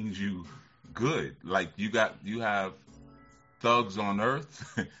it means you good. Like you have thugs on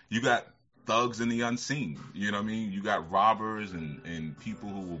earth, you got thugs in the unseen. You know what I mean? You got robbers and people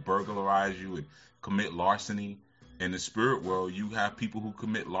who will burglarize you and commit larceny. In the spirit world, you have people who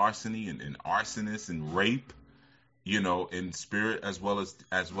commit larceny and arsonists and rape, in spirit as well as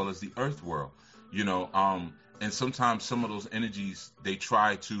the earth world. And sometimes some of those energies they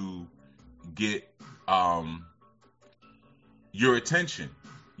try to get your attention,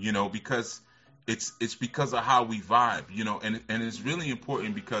 because it's because of how we vibe, and it's really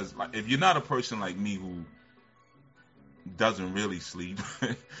important because like if you're not a person like me who doesn't really sleep,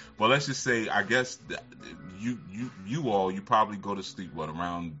 well, let's just say I guess you probably go to sleep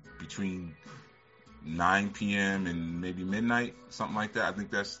around between 9 p.m. and maybe midnight, something like that. I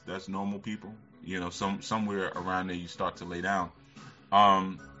think that's normal people. Somewhere around there you start to lay down.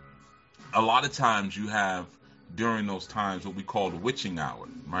 A lot of times you have during those times what we call the witching hour,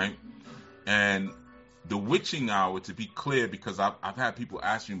 right? And the witching hour, to be clear, because I've had people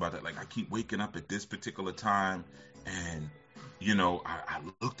ask me about that, like I keep waking up at this particular time, and I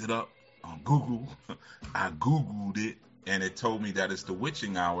looked it up on Google. I Googled it, and it told me that it's the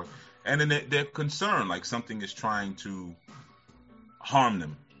witching hour, and then they're concerned, like something is trying to harm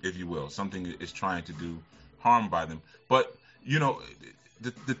them, if you will. Something is trying to do harm by them. But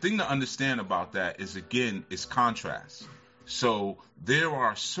the thing to understand about that is, again, it's contrast. So there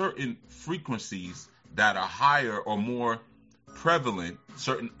are certain frequencies that are higher or more prevalent,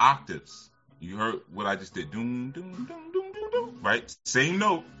 certain octaves. You heard what I just did. Doom, doom, doom, doom, doom, doom, right? Same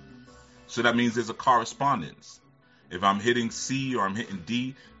note. So that means there's a correspondence. If I'm hitting C or I'm hitting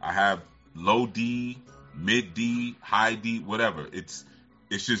D, I have low D, mid D, high D, whatever. It's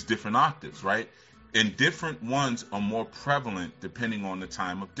just different octaves, right? And different ones are more prevalent depending on the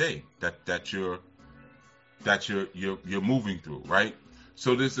time of day that you're moving through, right?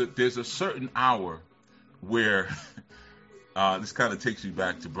 So there's a certain hour where this kind of takes you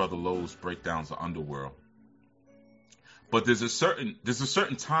back to Brother Lowe's breakdowns of Underworld. But there's a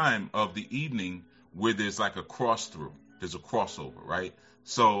certain time of the evening where there's like a cross through. There's a crossover, right?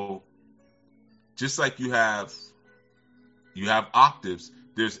 So just like you have octaves,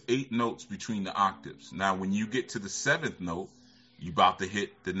 there's 8 notes between the octaves. Now, when you get to the 7th note, you're about to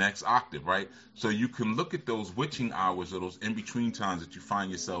hit the next octave, right? So you can look at those witching hours or those in-between times that you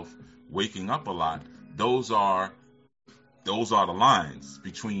find yourself waking up a lot. Those are the lines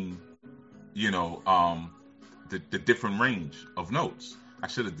between, the different range of notes. I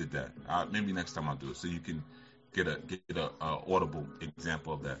should have did that. Maybe next time I'll do it so you can get a audible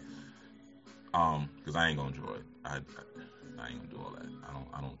example of that. Because I ain't gonna draw it. I ain't gonna do all that.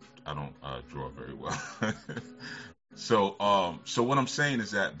 I don't draw very well. So what I'm saying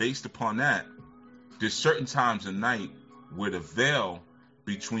is that based upon that, there's certain times of night where the veil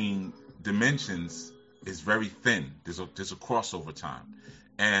between dimensions is very thin. There's a crossover time,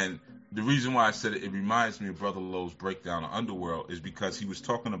 and the reason why I said it reminds me of Brother Lowe's breakdown of Underworld is because he was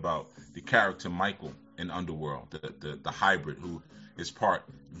talking about the character Michael in Underworld, the hybrid who is part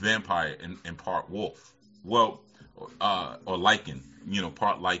vampire and part wolf. Well, or lichen,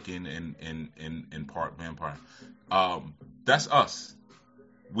 part lichen and part vampire. That's us.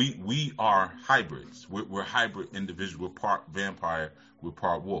 We are hybrids. We're hybrid individuals. We're part vampire. We're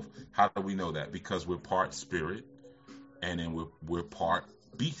part wolf. How do we know that? Because we're part spirit, and then we're part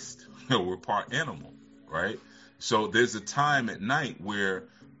beast. We're part animal, right? So there's a time at night where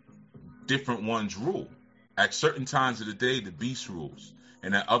different ones rule. At certain times of the day, the beast rules,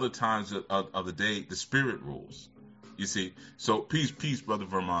 and at other times of the day, the spirit rules. You see? So peace, Brother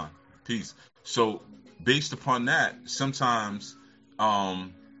Vermont, peace. So based upon that, sometimes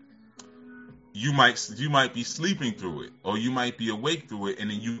you might be sleeping through it, or you might be awake through it, and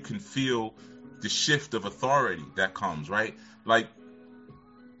then you can feel the shift of authority that comes, right? Like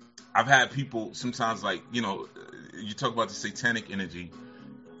I've had people sometimes, like, you talk about the satanic energy.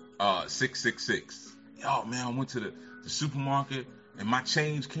 666. Yo, man, I went to the supermarket and my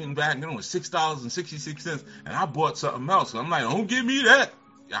change came back and it was $6.66, and I bought something else. I'm like, don't give me that.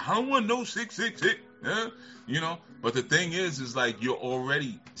 I don't want no 666. Yeah? But the thing is like you're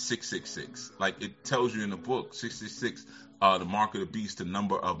already 666. Like it tells you in the book, 666, the mark of the beast, the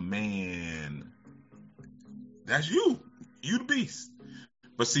number of man. That's you. You the beast.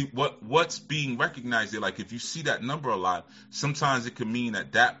 But see, what's being recognized there, like if you see that number a lot, sometimes it can mean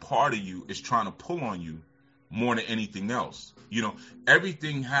that part of you is trying to pull on you more than anything else.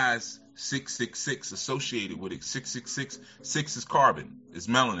 Everything has 666 associated with it. 666, 6 is carbon. It's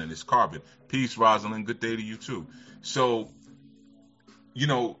melanin, it's carbon. Peace, Rosalind. Good day to you too. So,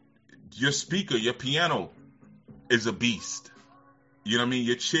 your speaker, your piano is a beast. You know what I mean?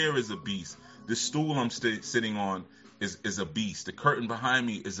 Your chair is a beast. The stool I'm sitting on is a beast. The curtain behind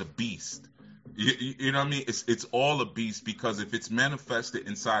me is a beast. You know what I mean? It's all a beast, because if it's manifested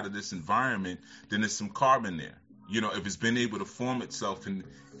inside of this environment, then there's some carbon there. If it's been able to form itself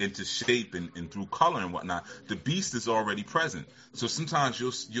into shape and through color and whatnot, the beast is already present. So sometimes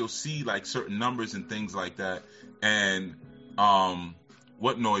you'll see like certain numbers and things like that. And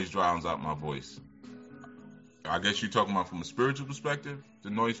what noise drowns out my voice? I guess you're talking about from a spiritual perspective.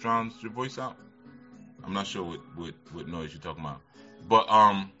 The noise drowns your voice out. I'm not sure what noise you're talking about. But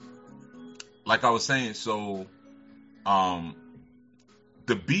like I was saying, so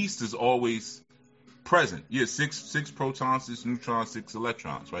the beast is always present. Yeah, six protons, 6 neutrons, 6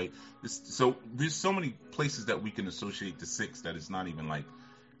 electrons, right? So there's so many places that we can associate the 6 that it's not even like,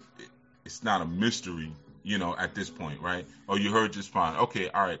 it's not a mystery, at this point, right? Oh, you heard just fine. Okay,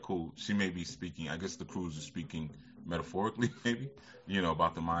 all right, cool. She may be speaking, I guess the crews are speaking metaphorically, maybe,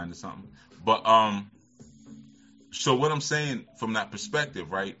 about the mind or something. But so what I'm saying from that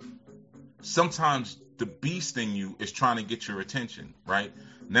perspective, right? Sometimes the beast in you is trying to get your attention, right?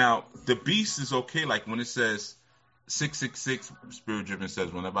 Now, the beast is okay. Like when it says 666, Spirit Driven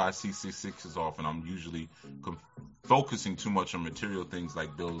says, whenever I see 666 is off, and I'm usually focusing too much on material things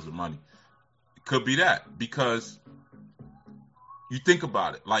like bills or money. It could be that, because you think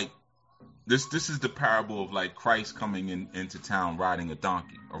about it, like this is the parable of like Christ coming into town riding a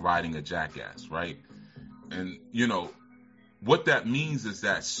donkey or riding a jackass, right? And, what that means is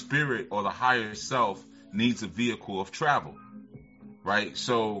that spirit or the higher self needs a vehicle of travel, right?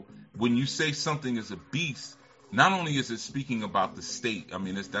 So when you say something is a beast, not only is it speaking about the state, I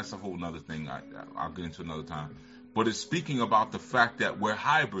mean, that's a whole nother thing I'll get into another time, but it's speaking about the fact that we're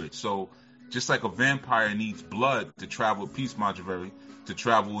hybrid. So just like a vampire needs blood to travel, peace, Machiavelli, to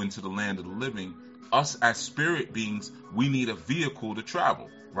travel into the land of the living, us as spirit beings, we need a vehicle to travel,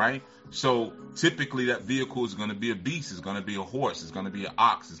 right? So typically that vehicle is going to be a beast, it's going to be a horse, it's going to be an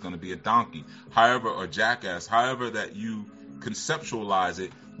ox, it's going to be a donkey, however, or jackass, however that you conceptualize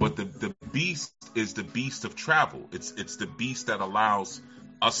it. But the beast is the beast of travel. It's the beast that allows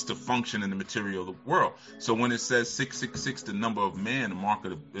us to function in the material world. So when it says 666, the number of man, the mark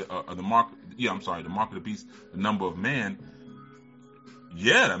of the mark of the beast, the number of man.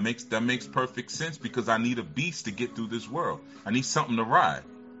 Yeah, that makes perfect sense, because I need a beast to get through this world. I need something to ride.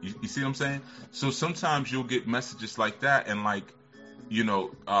 You see what I'm saying? So sometimes you'll get messages like that, and like,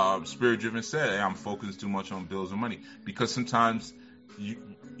 Spirit Driven said, hey, I'm focused too much on bills and money, because sometimes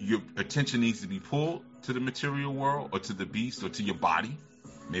your attention needs to be pulled to the material world or to the beast or to your body.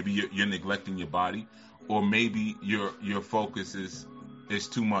 Maybe you're neglecting your body, or maybe your focus is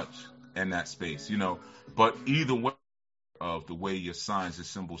too much in that space, But either way, of the way your signs and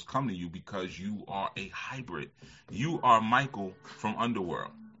symbols come to you, because you are a hybrid. You are Michael from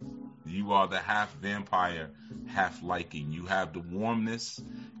Underworld. You are the half vampire, half lichen. You have the warmness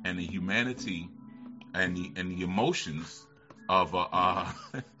and the humanity and the emotions of a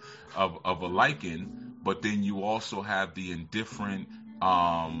of a lichen, but then you also have the indifferent,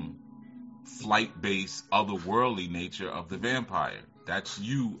 flight-based, otherworldly nature of the vampire. That's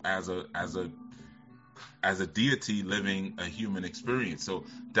you as a deity living a human experience. So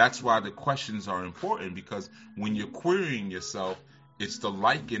that's why the questions are important, because when you're querying yourself, it's the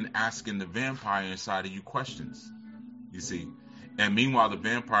lichen asking the vampire inside of you questions. You see? And meanwhile, the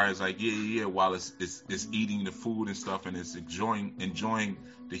vampire is like, yeah, while it's eating the food and stuff, and it's enjoying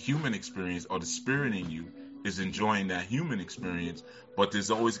the human experience, or the spirit in you is enjoying that human experience. But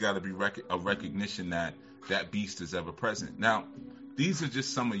there's always got to be a recognition that beast is ever present. Now, these are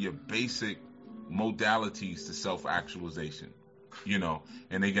just some of your basic modalities to self-actualization,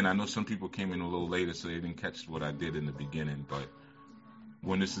 and again, I know some people came in a little later, so they didn't catch what I did in the beginning, but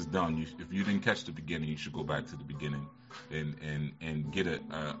when this is done, if you didn't catch the beginning, you should go back to the beginning and get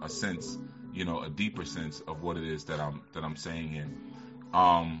a sense, a deeper sense of what it is that I'm saying here.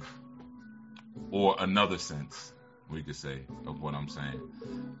 um, or another sense, we could say, of what I'm saying.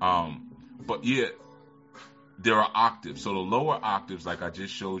 But yeah, there are octaves. So the lower octaves, like I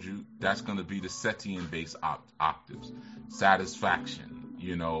just showed you, that's going to be the Setian based octaves. Satisfaction,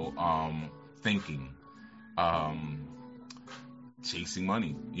 thinking, um, chasing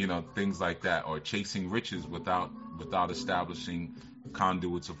money, things like that, or chasing riches without establishing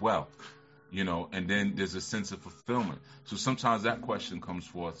conduits of wealth, and then there's a sense of fulfillment. So sometimes that question comes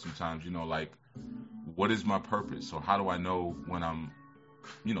forth sometimes, like, what is my purpose? Or how do I know when I'm,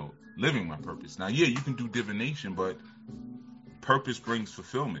 living my purpose? Now, yeah, you can do divination, but purpose brings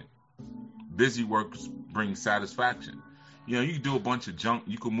fulfillment. Busy work brings satisfaction. You can do a bunch of junk.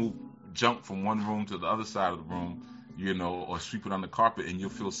 You can move junk from one room to the other side of the room, or sweep it on the carpet, and you'll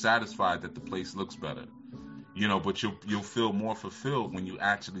feel satisfied that the place looks better. But you'll feel more fulfilled when you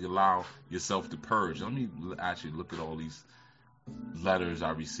actually allow yourself to purge. Let me actually look at all these letters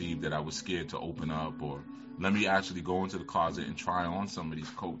I received that I was scared to open up, or let me actually go into the closet and try on some of these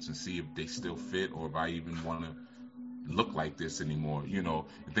coats and see if they still fit, or if I even want to look like this anymore,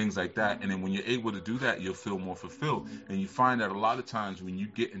 things like that. And then when you're able to do that, you'll feel more fulfilled. And you find that a lot of times when you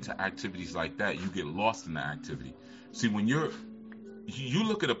get into activities like that, you get lost in the activity. See, when you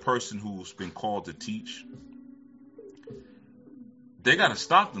look at a person who's been called to teach, they got to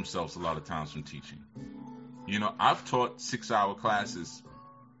stop themselves a lot of times from teaching. I've taught 6-hour classes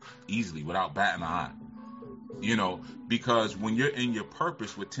easily without batting an eye. Because when you're in your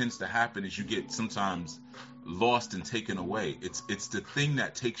purpose, what tends to happen is you get sometimes lost and taken away. It's the thing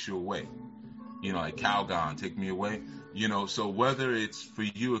that takes you away. Like Calgon, take me away. So whether it's for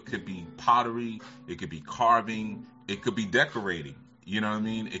you, it could be pottery, it could be carving, it could be decorating. You know what I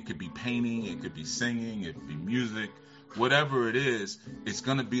mean? It could be painting, it could be singing, it could be music. Whatever it is, it's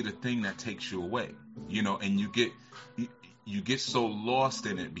gonna be the thing that takes you away. And you get so lost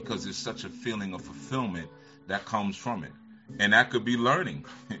in it because there's such a feeling of fulfillment that comes from it. And that could be learning.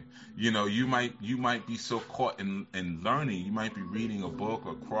 You might be so caught in learning. You might be reading a book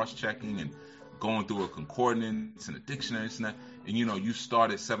or cross-checking and going through a concordance and a dictionary and that. And you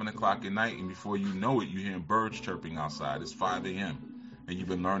start at 7 o'clock at night, and before you know it, you're hearing birds chirping outside. It's 5 a.m. And you've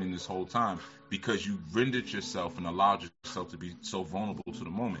been learning this whole time because you rendered yourself and allowed yourself to be so vulnerable to the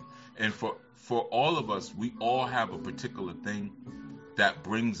moment. And for all of us, we all have a particular thing that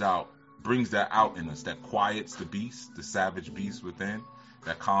brings that out in us, that quiets the beast, the savage beast within,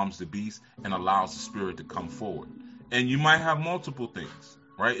 that calms the beast and allows the spirit to come forward. And you might have multiple things,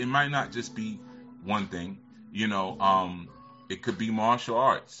 right? It might not just be one thing, it could be martial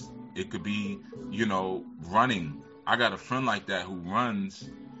arts. It could be, running. I got a friend like that who runs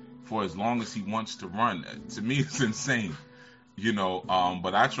for as long as he wants to run. To me, it's insane,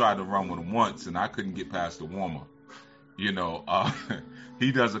 but I tried to run with him once and I couldn't get past the warm-up.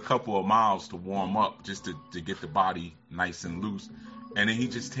 He does a couple of miles to warm up just to get the body nice and loose. And then he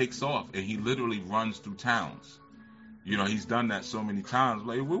just takes off and he literally runs through towns. He's done that so many times.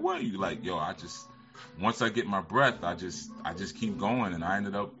 Like, where were you? Like, once I get my breath, I just keep going, and I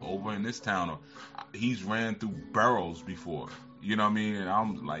ended up over in this town. Or he's ran through barrels before. You know what I mean? And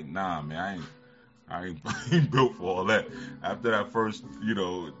I'm like, nah, man, I ain't built for all that. After that first,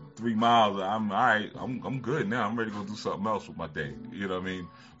 3 miles, I'm all right. I'm good now. I'm ready to go do something else with my day. You know what I mean?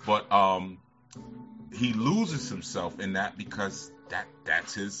 But he loses himself in that because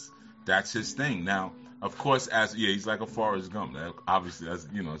that's his thing. Now, of course, he's like a Forrest Gump. Obviously, that's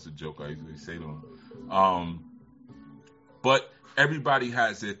it's a joke I usually say to him. But everybody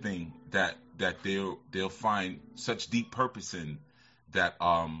has their thing that they'll find such deep purpose in that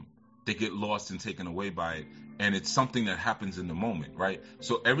they get lost and taken away by it. And it's something that happens in the moment, right?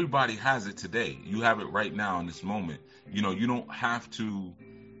 So everybody has it today. You have it right now in this moment. You don't have to.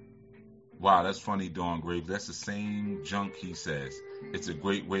 Wow, that's funny, Dawn Graves. That's the same junk he says. It's a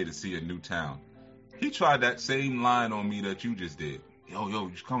great way to see a new town. He tried that same line on me that you just did. Yo,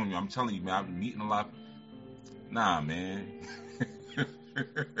 you coming? I'm telling you, man, I've been meeting a lot. Nah, man.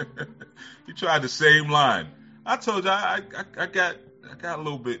 He tried the same line. I told you I got a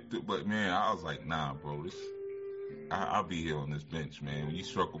little bit, but man, I was like, nah, bro, I'll be here on this bench, man. When you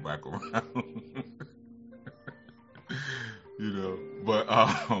circle back around, But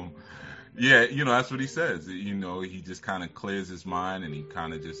yeah, that's what he says. He just kind of clears his mind, and he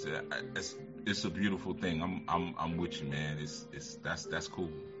kind of just it's a beautiful thing. I'm with you, man. That's cool.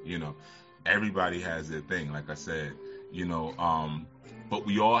 Everybody has their thing, like I said. But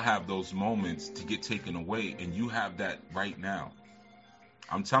we all have those moments to get taken away, and you have that right now.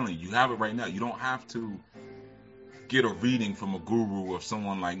 I'm telling you, you have it right now. You don't have to get a reading from a guru or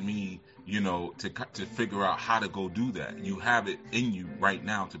someone like me, to figure out how to go do that. You have it in you right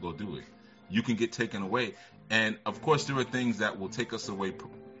now to go do it. You can get taken away. And of course, there are things that will take us away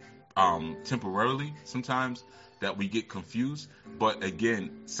temporarily sometimes that we get confused. But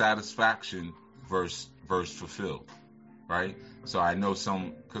again, satisfaction versus fulfilled, right? So I know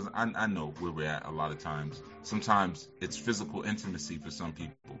because I know where we're at a lot of times. Sometimes it's physical intimacy for some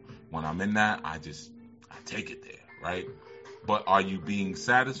people. When I'm in that, I take it there, right? But are you being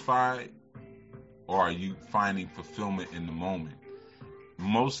satisfied, or are you finding fulfillment in the moment?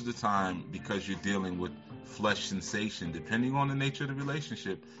 Most of the time, because you're dealing with flesh sensation, depending on the nature of the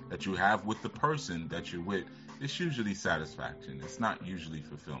relationship that you have with the person that you're with, it's usually satisfaction. It's not usually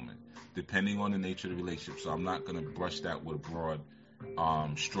fulfillment, depending on the nature of the relationship. So I'm not going to brush that with a broad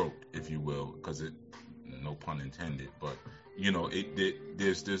stroke, if you will, because no pun intended. But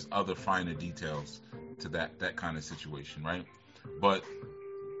there's other finer details to that kind of situation, right? But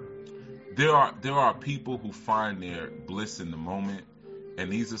there are people who find their bliss in the moment. And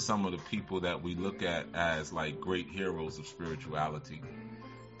these are some of the people that we look at as like great heroes of spirituality.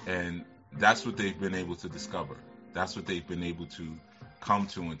 And that's what they've been able to discover. That's what they've been able to come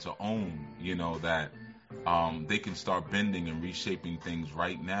to and to own, that they can start bending and reshaping things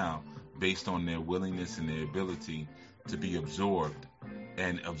right now based on their willingness and their ability to be absorbed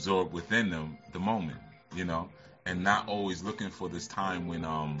and absorb within them the moment, and not always looking for this time when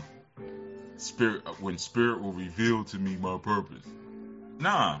spirit will reveal to me my purpose.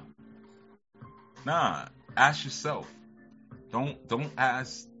 Nah. Ask yourself. Don't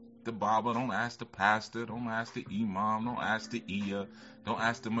ask the Baba. Don't ask the pastor. Don't ask the imam. Don't ask the iya. Don't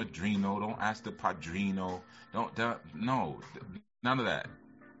ask the madrino. Don't ask the padrino. No, none of that.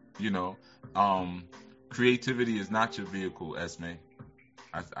 Creativity is not your vehicle, Esme.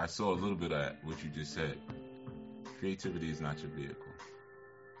 I saw a little bit of that, what you just said. Creativity is not your vehicle.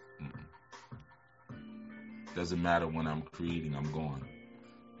 Doesn't matter when I'm creating, I'm going.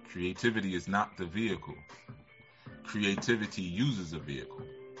 Creativity is not the vehicle. Creativity uses a vehicle.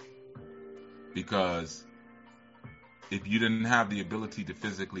 Because if you didn't have the ability to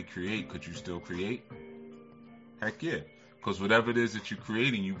physically create, could you still create? Heck yeah. Because whatever it is that you're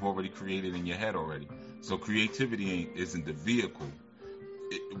creating, you've already created in your head already. So creativity isn't the vehicle.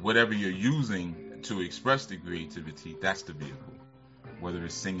 Whatever you're using to express the creativity, that's the vehicle. Whether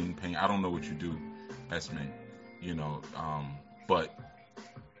it's singing, painting, I don't know what you do, Esme, but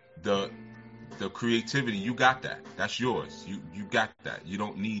the creativity, you got that. That's yours. You got that. You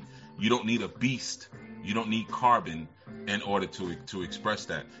don't need a beast. You don't need carbon in order to express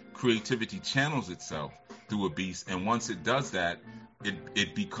that. Creativity channels itself through a beast, and once it does that,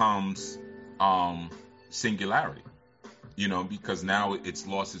 it becomes singularity. Because now it's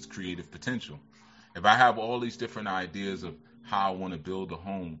lost its creative potential. If I have all these different ideas of how I want to build a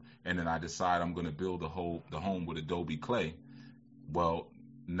home, and then I decide I'm going to build the home with Adobe clay, well,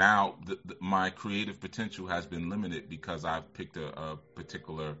 now my creative potential has been limited because I've picked a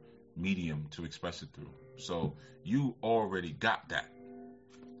particular medium to express it through. So you already got that.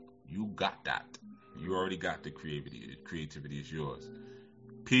 You got that. You already got the creativity. Creativity is yours.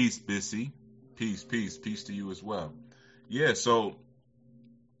 Peace, Bissy. Peace to you as well. Yeah, so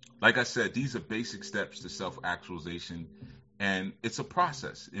like I said, these are basic steps to self-actualization, and it's a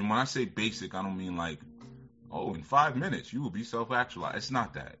process. And when I say basic, I don't mean like, in 5 minutes you will be self-actualized. It's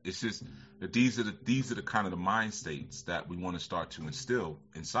not that. It's just that these are the kind of the mind states that we want to start to instill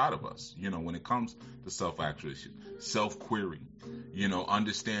inside of us. When it comes to self-actualization, self-query,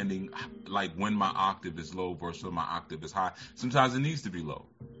 understanding like when my octave is low versus when my octave is high. Sometimes it needs to be low,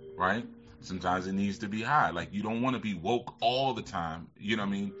 right? Sometimes it needs to be high. Like you don't want to be woke all the time. You know what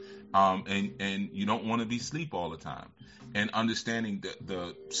I mean? And you don't want to be asleep all the time. And understanding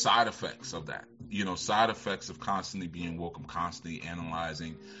the side effects of that. Side effects of constantly being woke. I'm constantly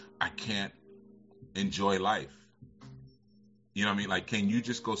analyzing. I can't enjoy life. You know what I mean? Like, can you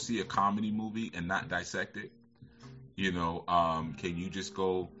just go see a comedy movie and not dissect it? Can you just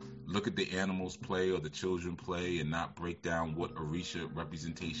go look at the animals play or the children play and not break down what Orisha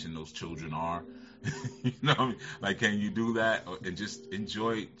representation those children are? You know what I mean? Like, can you do that and just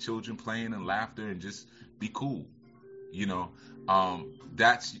enjoy children playing and laughter and just be cool?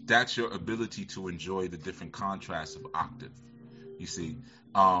 That's your ability to enjoy the different contrasts of octave, you see.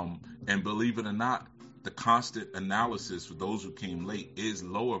 And believe it or not, the constant analysis for those who came late is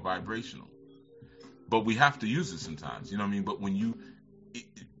lower vibrational. But we have to use it sometimes, you know what I mean? But when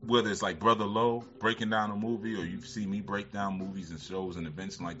whether it's like Brother Lowe breaking down a movie, or you've seen me break down movies and shows and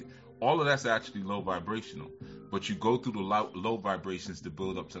events and like that, all of that's actually low vibrational. But you go through the low vibrations to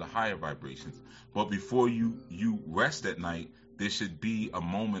build up to the higher vibrations. But before you rest at night, there should be a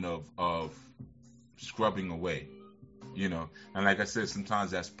moment of scrubbing away, And like I said,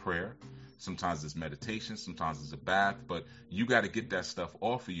 sometimes that's prayer, sometimes it's meditation, sometimes it's a bath. But you got to get that stuff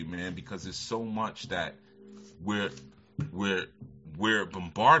off of you, man, because there's so much that we're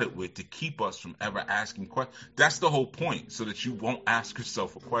bombarded with to keep us from ever asking questions. That's the whole point, so that you won't ask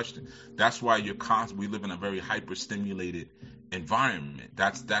yourself a question. That's why we live in a very hyper-stimulated environment.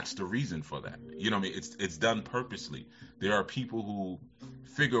 That's the reason for that. You know what I mean? It's done purposely. There are people who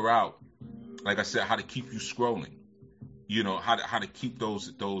figure out, like I said, how to keep you scrolling. How to keep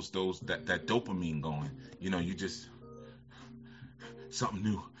that dopamine going. You just something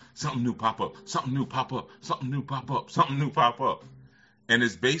new pop up, something new pop up, something new pop up, something new pop up. And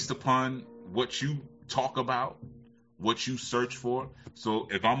it's based upon what you talk about, what you search for. So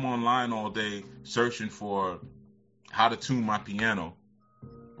if I'm online all day searching for how to tune my piano,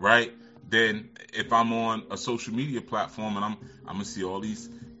 right? Then if I'm on a social media platform and I'm gonna see all these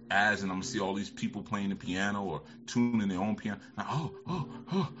ads and I'm gonna see all these people playing the piano or tuning their own piano,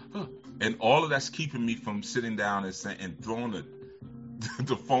 and all of that's keeping me from sitting down and throwing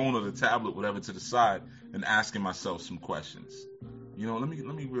the phone or the tablet, whatever, to the side and asking myself some questions. Let me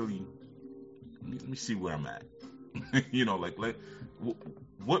see where I'm at.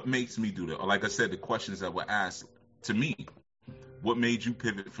 What makes me do that? Or like I said, the questions that were asked to me, what made you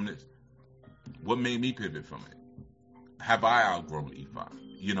pivot from this? What made me pivot from it? Have I outgrown Ifa?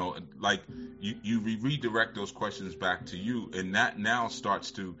 You redirect those questions back to you, and that now starts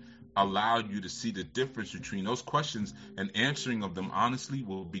to allow you to see the difference between those questions, and answering of them honestly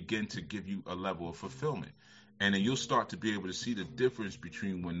will begin to give you a level of fulfillment. And then you'll start to be able to see the difference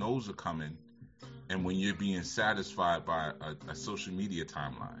between when those are coming and when you're being satisfied by a social media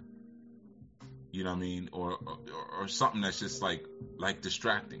timeline. You know what I mean? Or something that's just like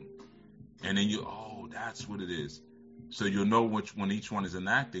distracting. And then that's what it is. So you'll know when each one is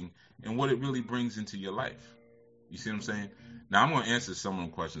enacting and what it really brings into your life. You see what I'm saying? Now, I'm going to answer some of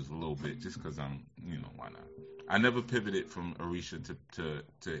them questions a little bit just because why not? I never pivoted from Orisha to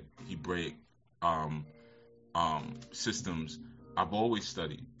Hebraic systems. I've always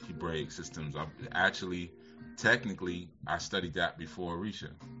studied Hebraic systems. Technically, I studied that before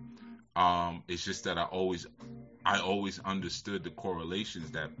Orisha. It's just that I always understood the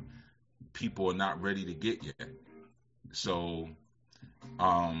correlations that people are not ready to get yet. So,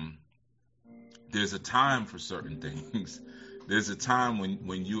 there's a time for certain things. There's a time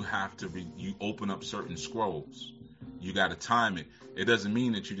when you have to you open up certain scrolls. You got to time it. It doesn't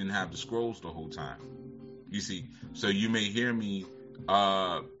mean that you didn't have the scrolls the whole time. You see, so you may hear me,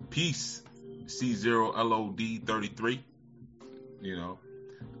 peace, C0LOD 33,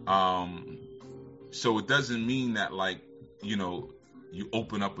 so it doesn't mean that you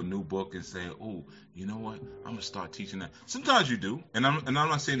open up a new book and say, oh, you know what, I'm going to start teaching that. Sometimes you do, and I'm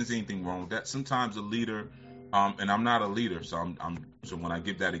not saying there's anything wrong with that. Sometimes a leader, and I'm not a leader, so so when I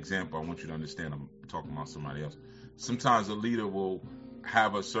give that example, I want you to understand I'm talking about somebody else. Sometimes a leader will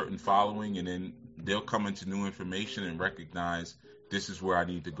have a certain following, and then they'll come into new information and recognize this is where I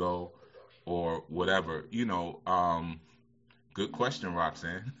need to go, or whatever. Good question,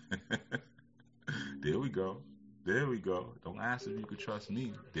 Roxanne. There we go. Don't ask if you could trust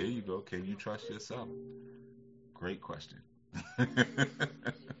me. There you go. Can you trust yourself? Great question.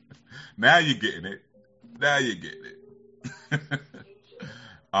 Now you're getting it.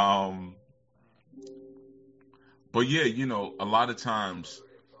 But yeah, a lot of times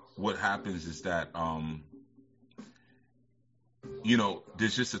what happens is that,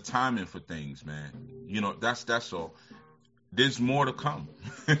 there's just a timing for things, man. That's all. There's more to come.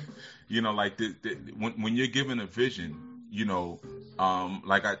 When you're given a vision,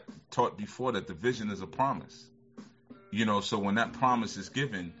 like I taught before, that the vision is a promise. So when that promise is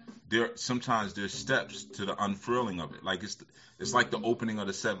given, sometimes there's steps to the unfurling of it. Like it's like the opening of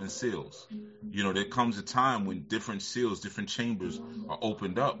the 7 seals. There comes a time when different seals, different chambers are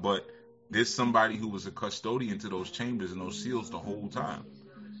opened up, but there's somebody who was a custodian to those chambers and those seals the whole time.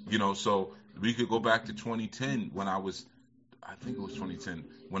 So we could go back to 2010 when I think it was 2010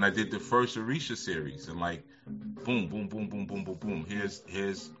 when I did the first Orisha series, and boom, boom, boom, boom, boom, boom, boom.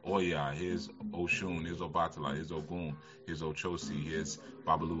 Here's Oya, here's Oshun, here's Obatala, here's Ogun, here's Ochosi, here's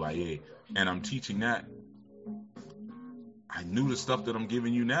Babalu Aye, and I'm teaching that. I knew the stuff that I'm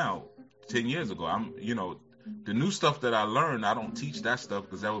giving you now 10 years ago. The new stuff that I learned, I don't teach that stuff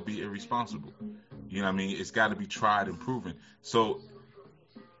because that would be irresponsible. It's got to be tried and proven. So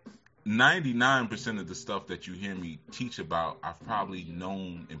 99% of the stuff that you hear me teach about, I've probably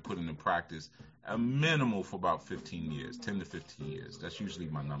known and put into practice a minimal for about 15 years, 10 to 15 years. That's usually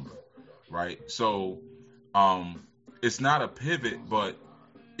my number, right? So, it's not a pivot, but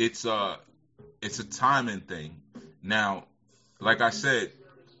it's a timing thing. Now, like I said,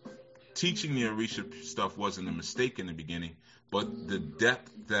 teaching the Orisha stuff wasn't a mistake in the beginning, but the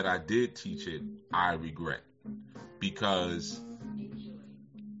depth that I did teach it, I regret, because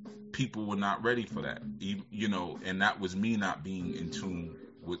people were not ready for that, and that was me not being in tune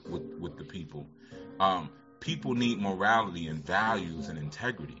with the people. People need morality and values and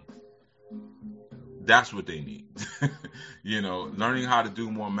integrity. That's what they need. Learning how to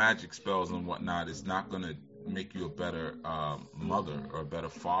do more magic spells and whatnot is not going to make you a better mother or a better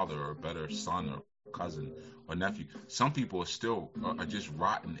father or a better son or cousin or nephew. Some people are just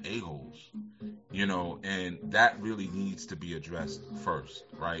rotten a-holes, and that really needs to be addressed first,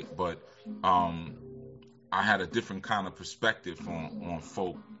 right? But I had a different kind of perspective on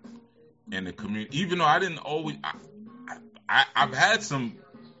folk in the community, even though I didn't always. I've had some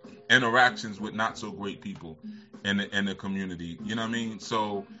interactions with not so great people in the community. You know what I mean?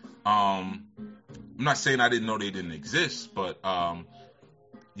 So I'm not saying I didn't know they didn't exist, but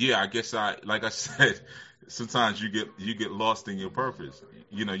yeah, I guess like I said, sometimes you get lost in your purpose.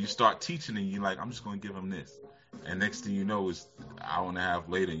 You start teaching and you're like, I'm just going to give them this, and next thing you know is an hour and a half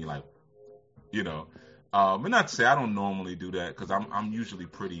later, and you're like, but not to say I don't normally do that, because I'm usually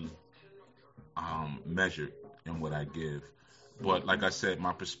pretty measured in what I give. But like I said,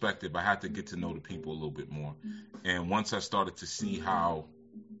 my perspective, I had to get to know the people a little bit more. And once I started to see how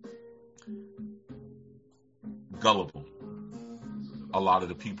gullible a lot of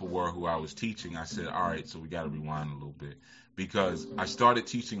the people were who I was teaching, I said, all right, so we got to rewind a little bit. Because I started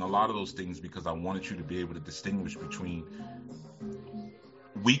teaching a lot of those things because I wanted you to be able to distinguish between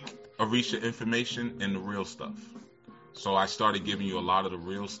weak Orisha information and the real stuff. So I started giving you a lot of the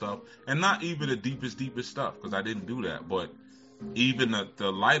real stuff, and not even the deepest stuff, because I didn't do that. But even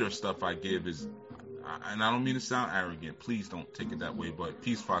the lighter stuff I give is, and I don't mean to sound arrogant, please don't take it that way, but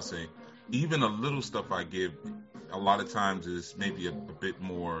peace say, even the little stuff I give, a lot of times is maybe a bit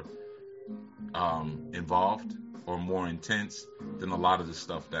more involved or more intense than a lot of the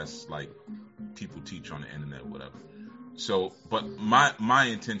stuff that's like people teach on the internet, whatever. So, but my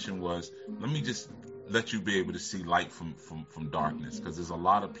intention was, let me just let you be able to see light from darkness, because there's a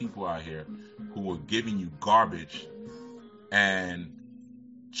lot of people out here who are giving you garbage and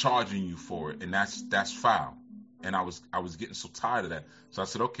charging you for it, and that's foul. And I was getting so tired of that, so I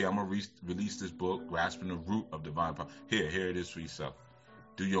said, okay, I'm gonna release this book, Grasping the Root of Divine Power. Here it is for yourself.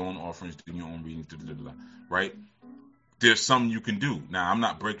 Do your own offerings, do your own readings, right? There's something you can do. Now, I'm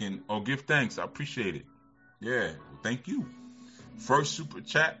not breaking. Oh, give thanks. I appreciate it. Yeah, well, thank you. First super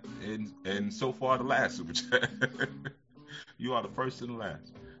chat and so far the last super chat. You are the first and the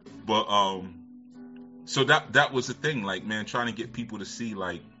last. But so that was the thing, like, man, trying to get people to see,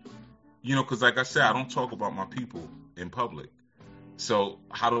 like, because like I said, I don't talk about my people in public. So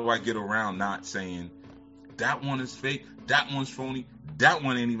how do I get around not saying that one is fake, that one's phony, that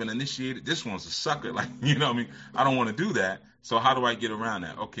one ain't even initiated, this one's a sucker, like, what I mean? I don't want to do that. So how do I get around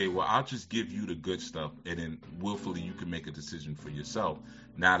that? Okay, well, I'll just give you the good stuff, and then willfully you can make a decision for yourself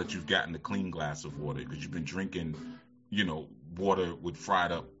now that you've gotten the clean glass of water, because you've been drinking, water with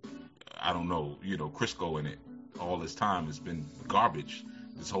fried up, I don't know, Crisco in it all this time. It's been garbage.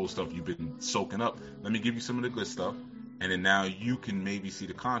 This whole stuff you've been soaking up. Let me give you some of the good stuff, and then now you can maybe see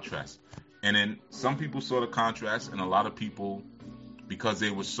the contrast. And then some people saw the contrast, and a lot of people, because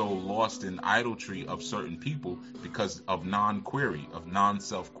they were so lost in idolatry of certain people because of non-query, of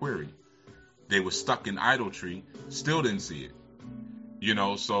non-self-query. They were stuck in idolatry, still didn't see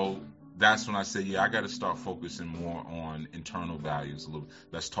it. So that's when I said, yeah, I got to start focusing more on internal values a little bit.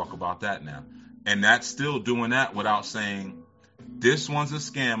 Let's talk about that now. And that's still doing that without saying, this one's a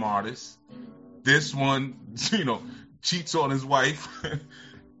scam artist. This one, cheats on his wife.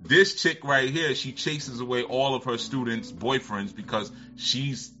 This chick right here, she chases away all of her students' boyfriends because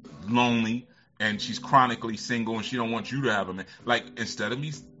she's lonely and she's chronically single and she don't want you to have a man. Like, instead of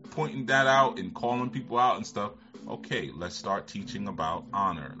me pointing that out and calling people out and stuff, okay, let's start teaching about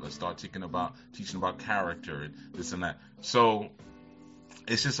honor. Let's start teaching about character and this and that. So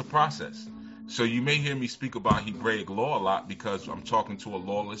it's just a process. So you may hear me speak about Hebraic law a lot because I'm talking to a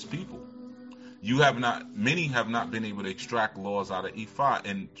lawless people. Many have not been able to extract laws out of Ifa,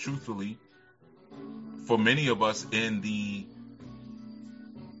 and truthfully, for many of us in the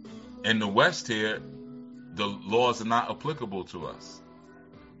West here, the laws are not applicable to us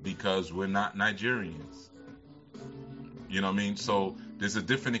because we're not Nigerians. You know what I mean? So there's a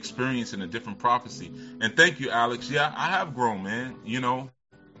different experience and a different prophecy. And thank you, Alex. Yeah, I have grown, man. You know,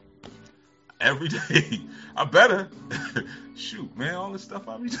 every day. I better. Shoot, man, all the stuff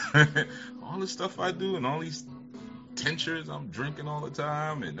I be doing, all the stuff I do, and all these tinctures I'm drinking all the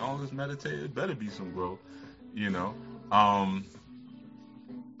time, and all this meditating, it better be some growth, you know.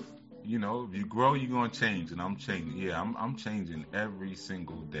 You know, if you grow, you're gonna change, and I'm changing. Yeah, I'm changing every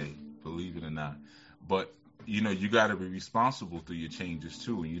single day, believe it or not. But you know, you got to be responsible through your changes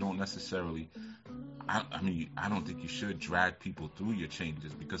too, and you don't necessarily. I mean, I don't think you should drag people through your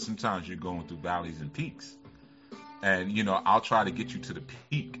changes, because sometimes you're going through valleys and peaks. And, you know, I'll try to get you to the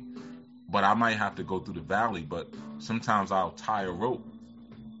peak, but I might have to go through the valley. But sometimes I'll tie a rope,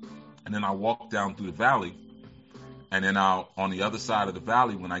 and then I'll walk down through the valley. And then on the other side of the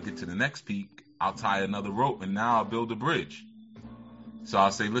valley, when I get to the next peak, I'll tie another rope, and now I'll build a bridge. So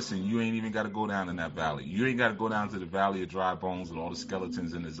I'll say, listen, you ain't even got to go down in that valley. You ain't got to go down to the valley of dry bones with all the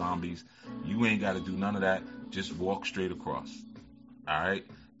skeletons and the zombies. You ain't got to do none of that. Just walk straight across. All right?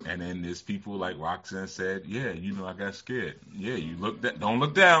 And then there's people like Roxanne said, yeah, you know, I got scared. Yeah, you don't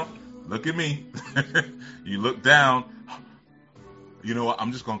look down. Look at me. You look down. You know what?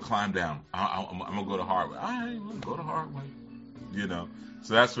 I'm just going to climb down. I'm going to go to hard way. All right, I'm going to go to hard way. You know,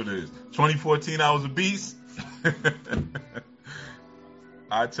 so that's what it is. 2014, I was a beast.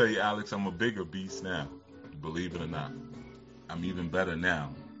 I tell you, Alex, I'm a bigger beast now. Believe it or not. I'm even better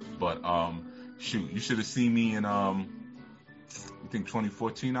now. But, shoot, you should have seen me in, I think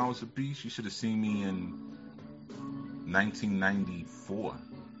 2014 I was a beast. You should have seen me in 1994.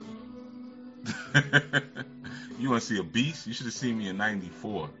 You want to see a beast? You should have seen me in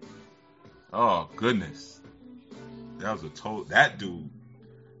 94. Oh, goodness. That was that dude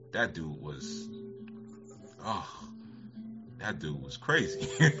was, that dude was crazy.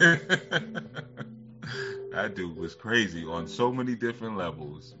 That dude was crazy on so many different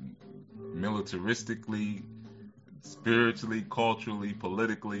levels. Militaristically, spiritually, culturally,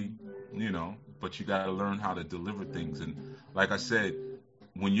 politically, you know, but you got to learn how to deliver things. And like I said,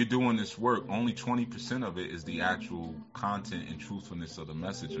 when you're doing this work, only 20% of it is the actual content and truthfulness of the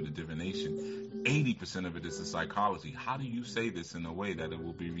message or the divination. 80% of it is the psychology. How do you say this in a way that it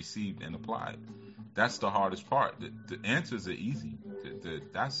will be received and applied? That's the hardest part. The answers are easy.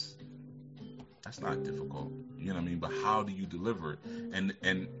 That's not difficult. You know what I mean? But how do you deliver it?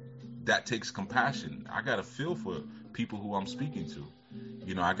 And that takes compassion. I got to feel for people who I'm speaking to.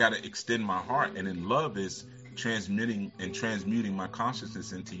 You know, I got to extend my heart. And then love is transmuting my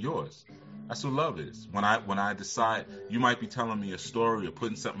consciousness into yours. That's what love is. When I decide, you might be telling me a story or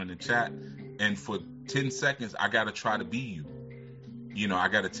putting something in the chat, and for 10 seconds, I got to try to be you. You know, I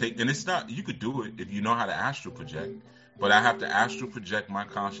got to take, and it's not, you could do it if you know how to astral project, but I have to astral project my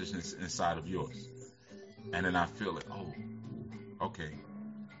consciousness inside of yours. And then I feel it, oh, okay.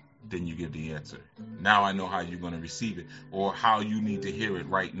 Then you give the answer. Now I know how you're going to receive it, or how you need to hear it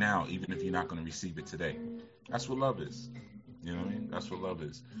right now, even if you're not going to receive it today. That's what love is. You know what I mean? That's what love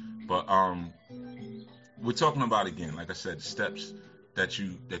is. But we're talking about, again, like I said, steps that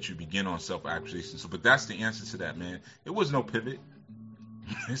you begin on self-actualization. So, but that's the answer to that, man. It was no pivot.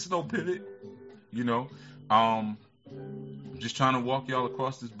 It's no pivot. You know, just trying to walk y'all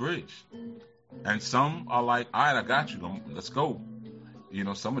across this bridge. And some are like, all right, I got you. Let's go. You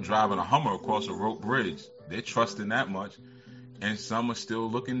know, some are driving a Hummer across a rope bridge. They're trusting that much. And some are still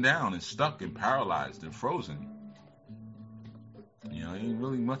looking down and stuck and paralyzed and frozen. You know, ain't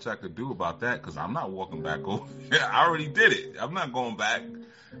really much I could do about that, because I'm not walking back over. I already did it. I'm not going back.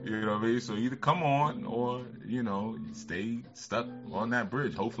 You know what I mean? So either come on, or, you know, stay stuck on that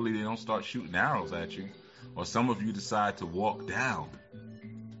bridge. Hopefully they don't start shooting arrows at you. Or some of you decide to walk down.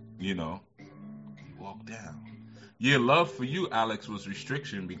 You know, you walk down. Yeah, love for you, Alex, was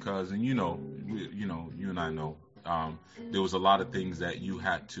restriction, because, and you know, you and I know, there was a lot of things that you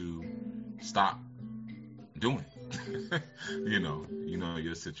had to stop doing. you know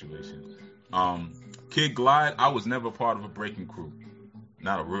your situation. Kid Glide, I was never part of a breaking crew,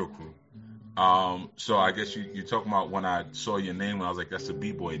 not a real crew. So I guess you're talking about when I saw your name, when I was like, that's a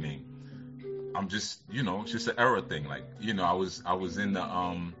B-boy name. I'm just, you know, it's just an era thing. Like, you know, I was in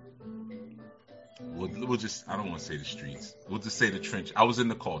the we'll just, I don't want to say the streets. We'll just say the trench. I was in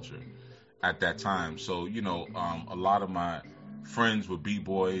the culture at that time. So, you know, a lot of my friends were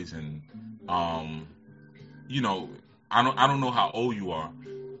B-boys, and, you know, I don't know how old you are,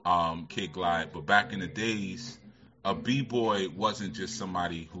 Kid Glide, but back in the days, a B-boy wasn't just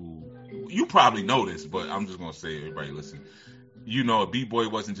somebody who, you probably know this, but I'm just going to say, everybody listen, you know, a B-boy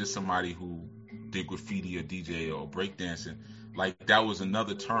wasn't just somebody who did graffiti or DJ or breakdancing. Like, that was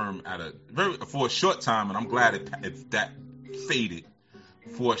another term for a short time, and I'm glad that faded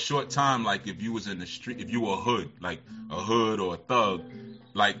for a short time. Like if you was in the street, if you were a hood, like a hood or a thug,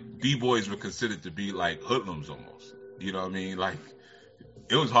 like b-boys were considered to be like hoodlums almost. You know what I mean? Like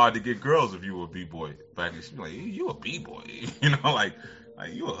it was hard to get girls if you were a b-boy back then. She'd be like, you a b-boy, you know, like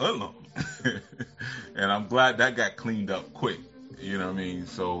you a hoodlum. And I'm glad that got cleaned up quick. You know what I mean?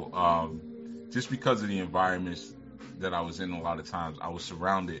 So just because of the environments that I was in, a lot of times I was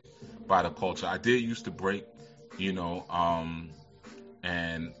surrounded by the culture. I did used to break, you know,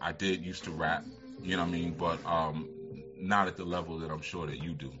 and I did used to rap, you know what I mean? But not at the level that I'm sure that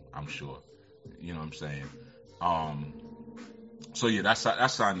you do, I'm sure. You know what I'm saying? So yeah, that's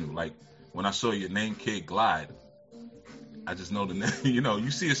how I knew. Like when I saw your name, Kid Glide, I just know the name. You know, you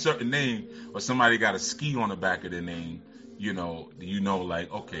see a certain name or somebody got a ski on the back of their name, you know,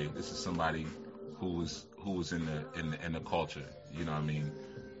 like, okay, this is somebody who was in the culture. You know what I mean?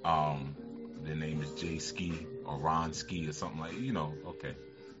 Their name is Jay Ski or Ron Ski or something like, you know, okay.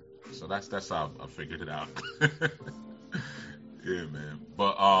 So that's how I figured it out. Yeah, man.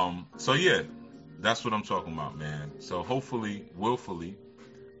 But so yeah, that's what I'm talking about, man. So hopefully, willfully,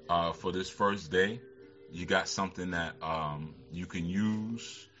 for this first day, you got something that you can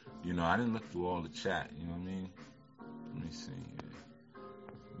use. You know, I didn't look through all the chat. You know what I mean? Let me see.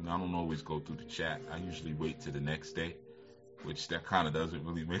 You know, I don't always go through the chat. I usually wait till the next day, which that kind of doesn't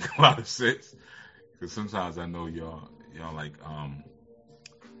really make a lot of sense. Because sometimes I know y'all like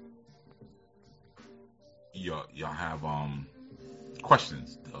y'all have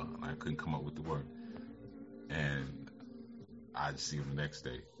questions. I couldn't come up with the word, and I see them the next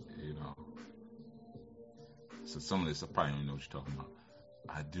day. You know, so some of this I probably don't know what you're talking about.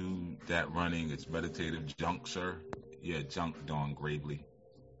 I do that running. It's meditative junk, sir. Yeah, junk, Dawn Gravely.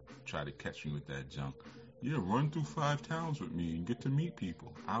 Try to catch me with that junk. Yeah, run through 5 towns with me and get to meet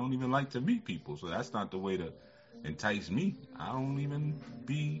people. I don't even like to meet people, so that's not the way to entice me. I don't even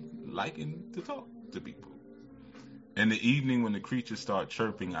be liking to talk to people. In the evening, when the creatures start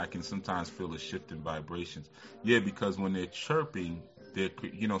chirping, I can sometimes feel a shift in vibrations. Yeah, because when they're chirping,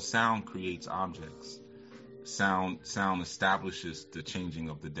 sound creates objects. Sound establishes the changing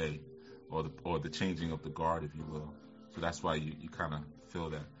of the day, or the changing of the guard, if you will. So that's why you kind of feel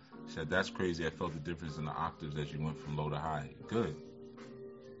that. She said, that's crazy. I felt the difference in the octaves as you went from low to high. Good.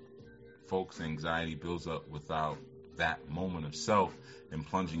 Folks, anxiety builds up without that moment of self and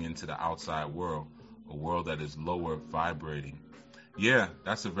plunging into the outside world, a world that is lower vibrating. Yeah,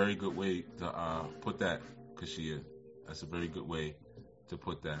 that's a very good way to put that, Kashia. That's a very good way to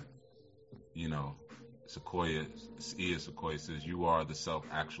put that. You know, Sequoia says, you are the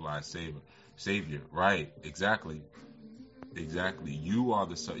self-actualized savior. Right, exactly. You are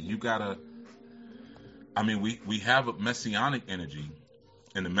you gotta, I mean, we have a messianic energy,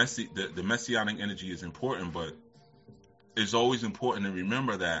 and the messianic energy is important, but it's always important to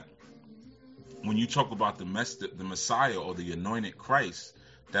remember that when you talk about the Messiah or the anointed Christ,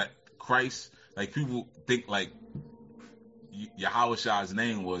 that Christ, like people think like Yahweh's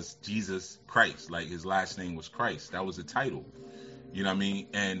name was Jesus Christ, like his last name was Christ. That was a title, you know what I mean?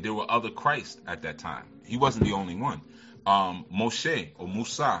 And there were other Christ at that time. He wasn't the only one. Moshe or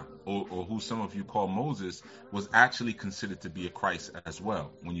Musa, or who some of you call Moses, was actually considered to be a Christ as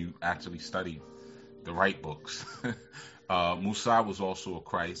well when you actually study the right books. Musa was also a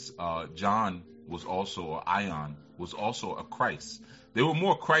Christ. John was also, or Ion was also a Christ. There were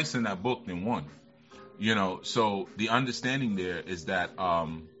more Christs in that book than one. You know, so the understanding there is that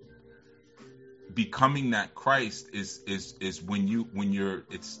becoming that Christ is when you're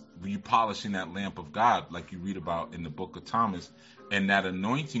polishing that lamp of God, like you read about in the book of Thomas, and that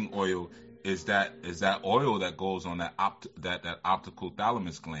anointing oil is that oil that goes on that optical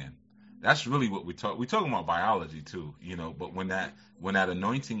thalamus gland. That's really what we're talking about biology too, you know. But when that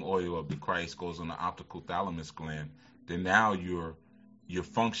anointing oil of the Christ goes on the optical thalamus gland, then now you're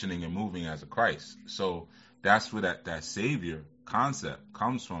functioning and moving as a Christ. So that's where that Savior concept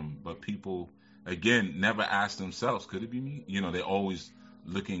comes from. But people, again, never ask themselves, could it be me? You know, they're always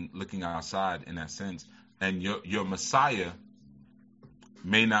looking outside in that sense. And your Messiah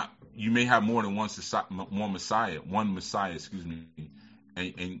you may have more than one Messiah,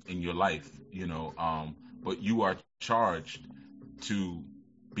 in your life, you know, but you are charged to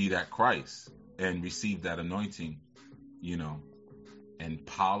be that Christ and receive that anointing, you know, and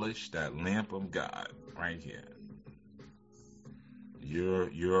polish that lamp of God right here.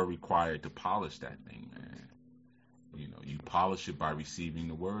 You're required to polish that thing, man. You know, you polish it by receiving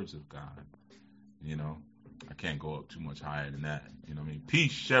the words of God. You know, I can't go up too much higher than that. You know what I mean?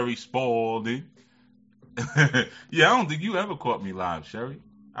 Peace, Sherry Spalding. Yeah, I don't think you ever caught me live, Sherry.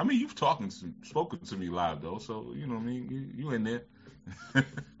 I mean, you've spoken to me live though, so you know what I mean. You in there?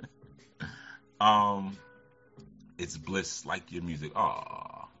 um, it's bliss like your music.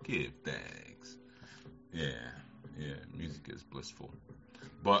 Aw, give thanks. Yeah, yeah, music is blissful.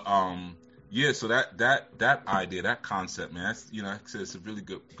 But yeah. So that idea, that concept, man. That's like I said, it's a really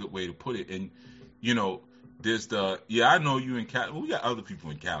good way to put it. And you know, there's I know you in Cali. Well, we got other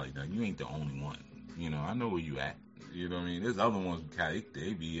people in Cali now. You ain't the only one. I know where you at. You know what I mean? There's other ones in Cali.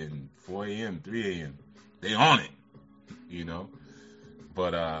 They be in 4 a.m., 3 a.m. They on it. You know.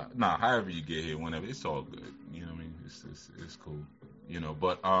 But nah, however you get here, whenever, it's all good. You know what I mean? It's cool.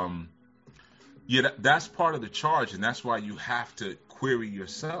 But yeah, that's part of the charge, and that's why you have to query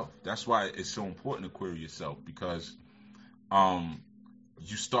yourself. That's why it's so important to query yourself, because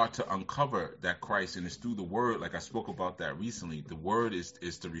you start to uncover that Christ, and it's through the word. Like I spoke about that recently. The word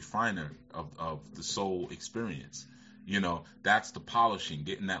is the refiner of the soul experience. That's the polishing,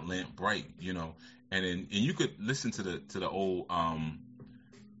 getting that lamp bright. And you could listen to the old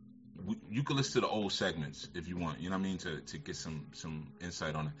you can listen to the old segments if you want, you know what I mean, to get some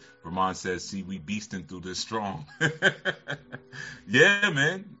insight on it. Ramon says, see, we beasting through this strong. Yeah,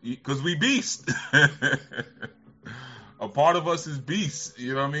 man, because we beast. A part of us is beast,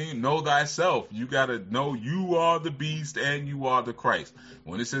 you know what I mean? Know thyself. You got to know you are the beast and you are the Christ.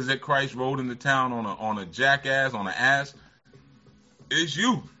 When it says that Christ rode into town on a jackass, on an ass, it's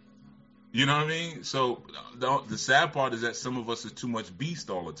you. You know what I mean? So the sad part is that some of us are too much beast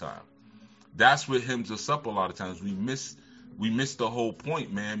all the time. That's what hems us up a lot of times. We miss the whole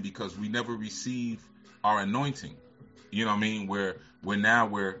point, man, because we never receive our anointing. You know what I mean? Where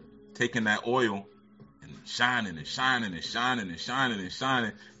we're taking that oil and shining and shining and shining and shining and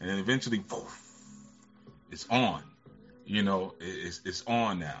shining, and then eventually, poof, it's on. It's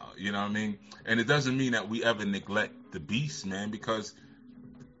on now. You know what I mean? And it doesn't mean that we ever neglect the beast, man, because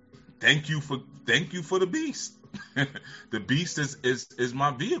thank you for the beast. The beast is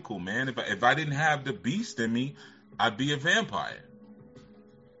my vehicle, man. If I didn't have the beast in me, I'd be a vampire.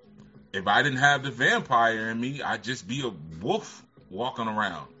 If I didn't have the vampire in me, I'd just be a wolf walking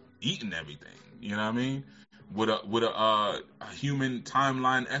around eating everything. You know what I mean? With a human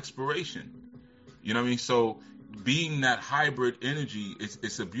timeline expiration. You know what I mean? So being that hybrid energy,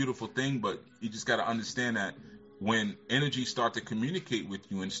 it's a beautiful thing, but you just got to understand that when energy start to communicate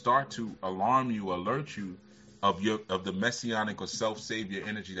with you and start to alarm you, alert you of the messianic or self-savior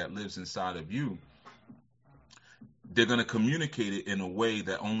energy that lives inside of you, they're going to communicate it in a way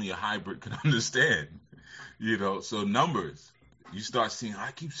that only a hybrid can understand. So numbers, you start seeing,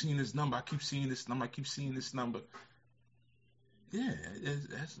 I keep seeing this number, I keep seeing this number, I keep seeing this number. Yeah,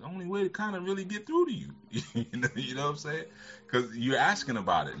 that's the only way to kind of really get through to you. You know what I'm saying? Because you're asking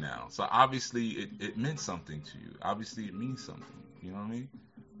about it now. So obviously it meant something to you. Obviously it means something. You know what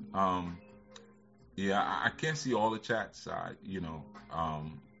I mean? Yeah, I can't see all the chats,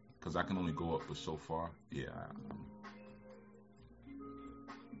 because I can only go up for so far. Yeah,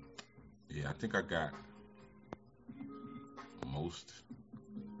 I think I got most.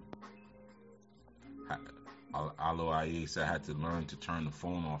 Alo Aye said I had to learn to turn the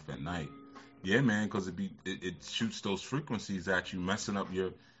phone off at night. Yeah, man, because it shoots those frequencies at you, messing up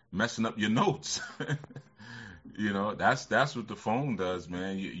your notes. That's what the phone does,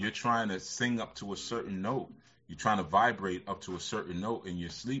 man. You're trying to sing up to a certain note. You're trying to vibrate up to a certain note in your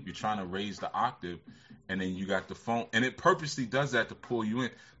sleep. You're trying to raise the octave, and then you got the phone, and it purposely does that to pull you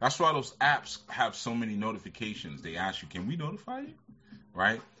in. That's why those apps have so many notifications. They ask you, "Can we notify you?"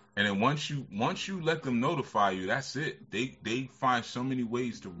 Right? And then once you let them notify you, that's it. They find so many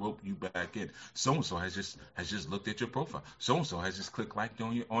ways to rope you back in. So and so has just looked at your profile. So and so has just clicked like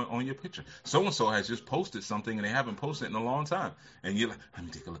on your picture. So and so has just posted something and they haven't posted in a long time. And you're like, let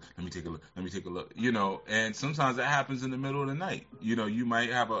me take a look. And sometimes that happens in the middle of the night. You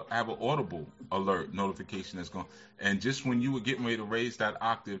might have an audible alert notification that's going, and just when you were getting ready to raise that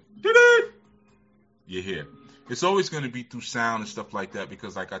octave, you're here. It's always going to be through sound and stuff like that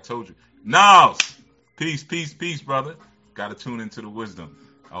because, like I told you, Niles, peace, brother. Got to tune into the wisdom.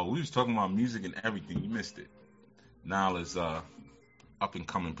 Oh, we was talking about music and everything. You missed it. Niles is up and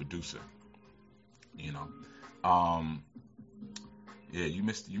coming producer. Yeah, you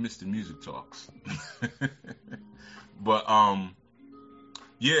missed the music talks. But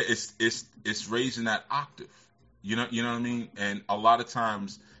yeah, it's raising that octave. You know what I mean? And a lot of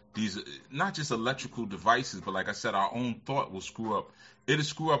times these, not just electrical devices, but like I said, our own thought will screw up. It'll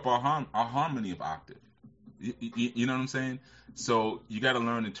screw up our harmony of octave. You know what I'm saying? So you got to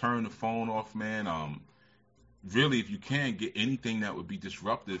learn to turn the phone off, man. Really, if you can, get anything that would be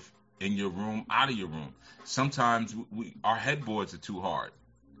disruptive in your room out of your room. Sometimes our headboards are too hard.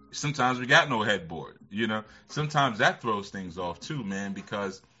 Sometimes we got no headboard. Sometimes that throws things off too, man,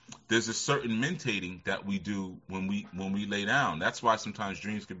 because there's a certain mentating that we do when we lay down. That's why sometimes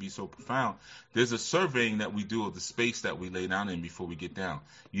dreams can be so profound. There's a surveying that we do of the space that we lay down in before we get down.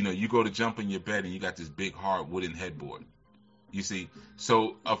 You go to jump in your bed and you got this big hard wooden headboard. You see,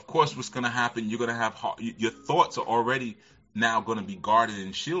 so of course, what's going to happen? You're going to have your thoughts are already now going to be guarded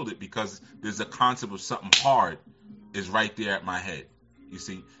and shielded because there's a concept of something hard is right there at my head. You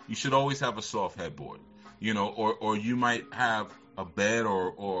see, you should always have a soft headboard. Or you might have a bed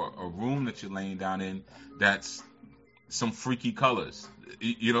or a room that you're laying down in that's some freaky colors.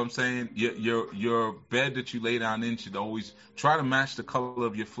 You know what I'm saying? Your bed that you lay down in should always try to match the color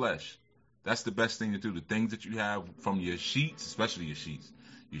of your flesh. That's the best thing to do. The things that you have from your sheets, especially your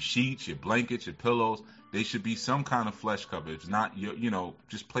sheets, your blankets, your pillows, they should be some kind of flesh cover. It's not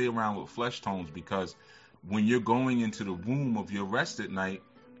just play around with flesh tones, because when you're going into the womb of your rest at night,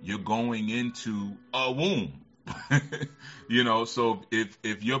 you're going into a womb. So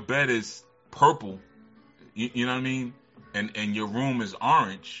if your bed is purple, you know what I mean, and your room is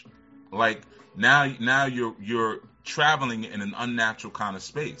orange, like now you're traveling in an unnatural kind of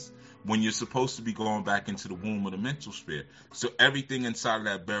space when you're supposed to be going back into the womb of the mental sphere. So everything inside of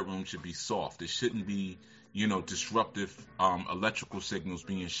that bedroom should be soft. It shouldn't be disruptive electrical signals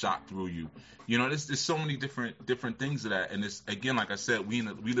being shot through you. There's so many different things of that. And it's, again, like I said, we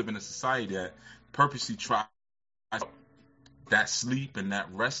live in a society that purposely tries that sleep and that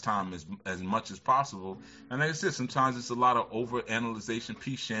rest time as much as possible. And like I said, sometimes it's a lot of over analyzation.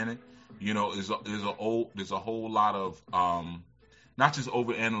 Peace, Shannon. There's a whole lot of not just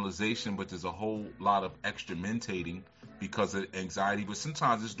over analyzation, but there's a whole lot of extra mentating because of anxiety. But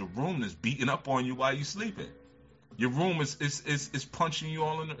sometimes it's the room that's beating up on you while you're sleeping. Your room is punching you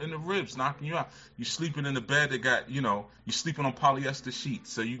all in the ribs, knocking you out. You're sleeping in a bed that got, you're sleeping on polyester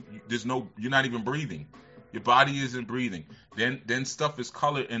sheets. So you're not even breathing. Your body isn't breathing. Then stuff is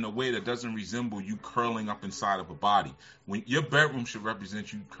colored in a way that doesn't resemble you curling up inside of a body. When your bedroom should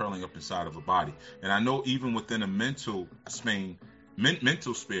represent you curling up inside of a body. And I know even within a mental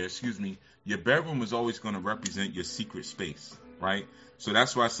sphere, your bedroom is always going to represent your secret space, right? So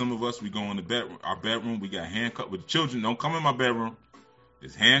that's why some of us, we go in our bedroom, we got handcuffs. With the children, don't come in my bedroom.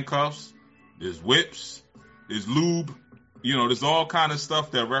 There's handcuffs, there's whips, there's lube. There's all kind of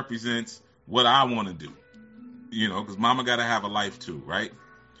stuff that represents what I want to do. Because mama got to have a life too, right?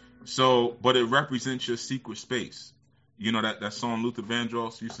 So, but it represents your secret space. That song Luther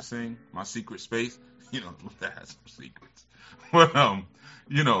Vandross used to sing, My Secret Space? Luther has some secrets. But,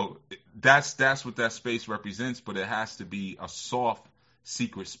 that's what that space represents, but it has to be a soft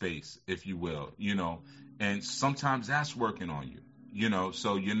secret space, if you will, and sometimes that's working on you,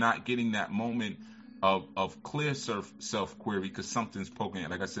 so you're not getting that moment of clear self-query because something's poking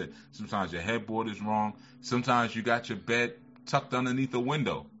at. Like I said, sometimes your headboard is wrong. Sometimes you got your bed tucked underneath a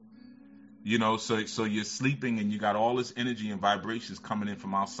window, so you're sleeping and you got all this energy and vibrations coming in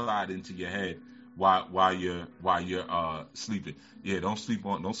from outside into your head while you're sleeping. Yeah, don't sit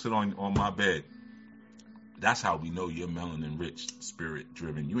on my bed. That's how we know you're melanin rich, spirit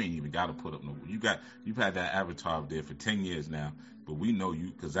driven. You ain't even got to put up no. You've had that avatar up there for 10 years now, but we know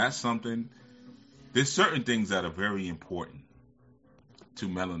you because that's something. There's certain things that are very important to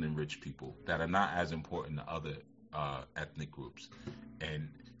melanin rich people that are not as important to other ethnic groups. And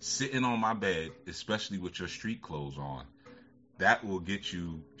sitting on my bed, especially with your street clothes on, that will get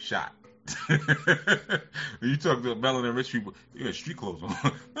you shot. When you talk to melanin rich people, you got street clothes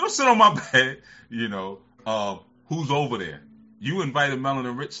on. Don't sit on my bed. Who's over there? You invite a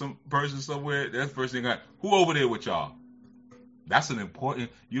melanin rich person somewhere. That's the first thing. Who over there with y'all? That's an important.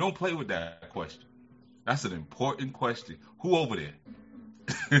 You don't play with that question. That's an important question. Who over there?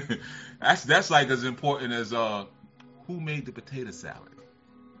 That's like as important as who made the potato salad.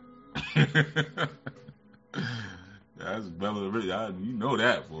 That's melanin rich. You know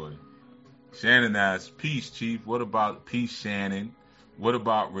that, boy. Shannon asks, peace, Chief. What about peace, Shannon? What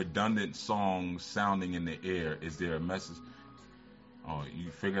about redundant songs sounding in the air? Is there a message? Oh, you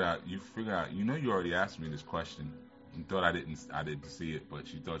figured out. You already asked me this question. You thought I didn't see it,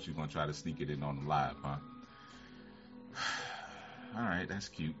 but you thought you were going to try to sneak it in on the live, huh? All right, that's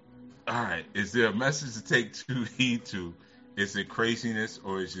cute. All right, is there a message to take heed to? Is it craziness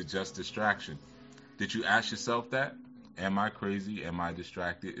or is it just distraction? Did you ask yourself that? Am I crazy? Am I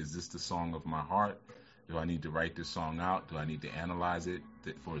distracted? Is this the song of my heart? Do I need to write this song out? Do I need to analyze it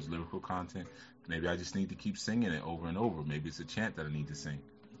for its lyrical content? Maybe I just need to keep singing it over and over. Maybe it's a chant that I need to sing.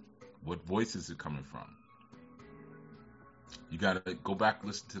 What voice is it coming from? You got to go back and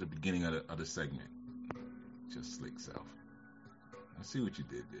listen to the beginning of the segment. Just slick self. I see what you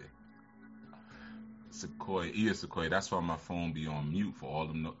did there. Sequoia, that's why my phone be on mute for all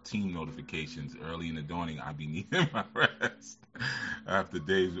the team notifications. Early in the dawning, I be needing my rest after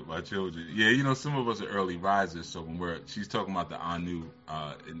days with my children. Yeah, some of us are early risers, so she's talking about the Anu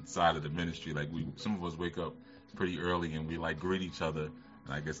inside of the ministry, like some of us wake up pretty early and we like greet each other,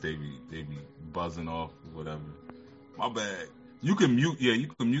 and I guess they be buzzing off or whatever. My bad. You can mute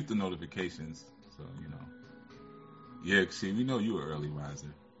the notifications, so Yeah, see, we know you an early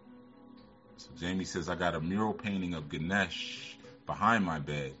riser. So Jamie says, I got a mural painting of Ganesh behind my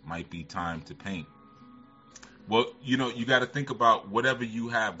bed. Might be time to paint. Well, you got to think about whatever you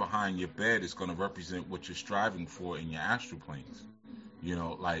have behind your bed is going to represent what you're striving for in your astral planes.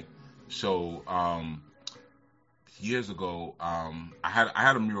 Years ago, I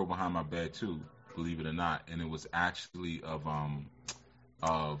had a mural behind my bed too, believe it or not, and it was actually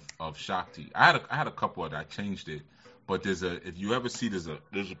of Shakti. I had a couple of that. I changed it. But if you ever see, there's a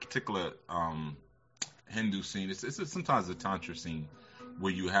particular Hindu scene. It's sometimes a tantra scene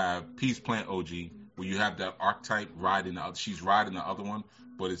where you have Peace Plant OG, where you have that archetype she's riding the other one,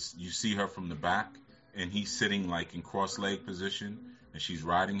 but you see her from the back, and he's sitting like in cross leg position, and she's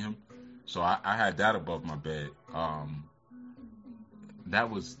riding him. So I had that above my bed. That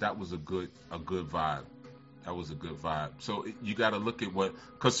was a good vibe. That was a good vibe. So you got to look at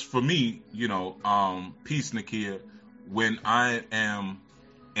because for me, peace, Nakia. When I am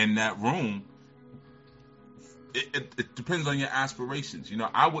in that room, it depends on your aspirations.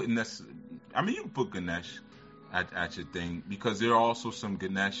 I wouldn't necessarily. I mean, you can put Ganesh at your thing, because there are also some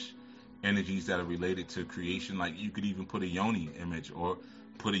Ganesh energies that are related to creation. Like you could even put a Yoni image or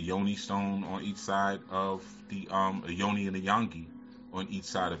put a Yoni stone on each side of a Yoni and a Yangi on each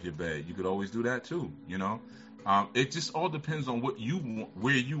side of your bed. You could always do that too. It just all depends on what you want,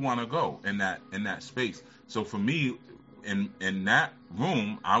 where you want to go in that space. So for me, in that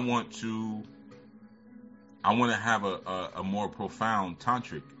room, I want to have a more profound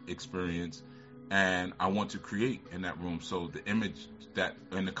tantric experience, and I want to create in that room. So the image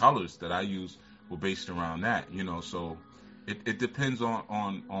and the colors that I use were based around that. So it depends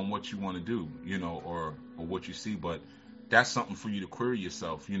on what you want to do, or what you see. But that's something for you to query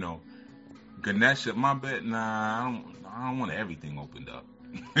yourself. Ganesh at my bed, nah, I don't want everything opened up.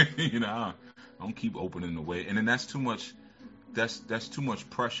 I don't keep opening the way, and then that's too much. That's too much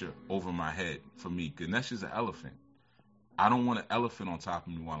pressure over my head for me. Ganesh is an elephant. I don't want an elephant on top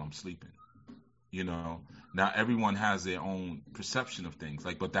of me while I'm sleeping. Now everyone has their own perception of things,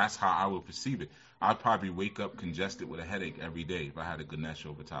 but that's how I would perceive it. I'd probably wake up congested with a headache every day if I had a Ganesh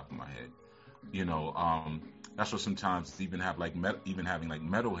over top of my head. That's what sometimes even having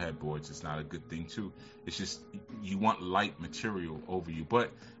metal headboards is not a good thing too. It's just you want light material over you, but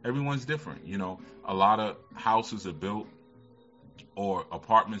everyone's different. A lot of houses are built or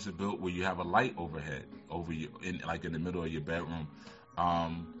apartments are built where you have a light overhead over you, in the middle of your bedroom.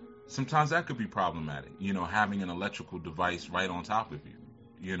 Sometimes that could be problematic. Having an electrical device right on top of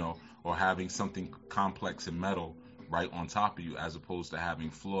you, or having something complex in metal right on top of you, as opposed to having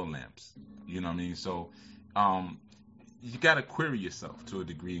floor lamps. You know what I mean? So you got to query yourself to a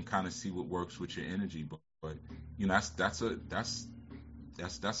degree and kind of see what works with your energy. But that's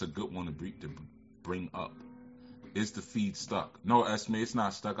a good one to bring up. Is the feed stuck? No, Esme, it's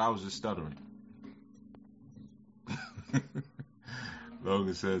not stuck. I was just stuttering.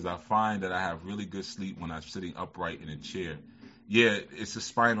 Logan says, I find that I have really good sleep when I'm sitting upright in a chair. Yeah, it's a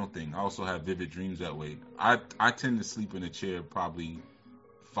spinal thing. I also have vivid dreams that way. I tend to sleep in a chair probably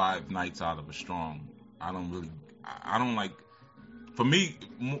 5 nights out of a strong. I don't like, for me,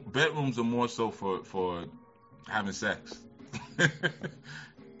 bedrooms are more so for having sex.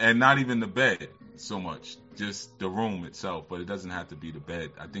 And not even the bed so much, just the room itself, but it doesn't have to be the bed.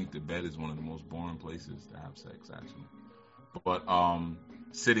 I think the bed is one of the most boring places to have sex, actually. But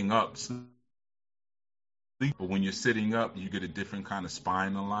sitting up, but when you're sitting up, you get a different kind of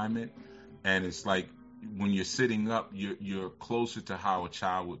spine alignment, and it's like when you're sitting up, you're closer to how a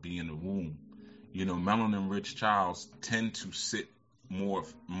child would be in the womb. Melanin-rich childs tend to sit more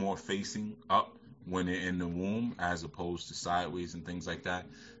facing up when they're in the womb, as opposed to sideways and things like that.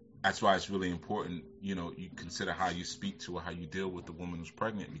 That's why it's really important, you consider how you speak to her, how you deal with the woman who's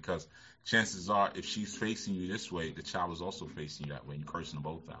pregnant, because chances are, if she's facing you this way, the child is also facing you that way, and you're cursing them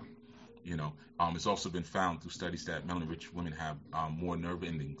both out. It's also been found through studies that melanin-rich women have more nerve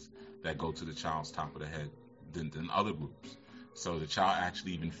endings that go to the child's top of the head than other groups. So the child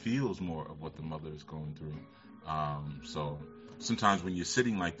actually even feels more of what the mother is going through. So sometimes when you're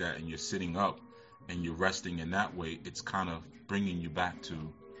sitting like that and you're sitting up and you're resting in that way, it's kind of bringing you back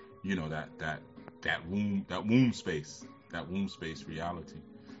to, that womb space that womb space reality.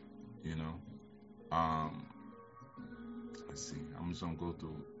 You know. Let's see. I'm just gonna go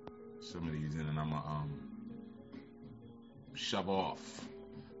through some of these and then I'm gonna shove off.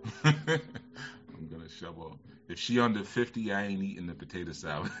 I'm gonna shove off. If she under 50, I ain't eating the potato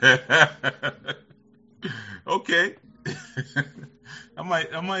salad. Okay. I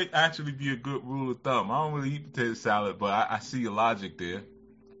might actually be a good rule of thumb. I don't really eat potato salad, but I see your logic there.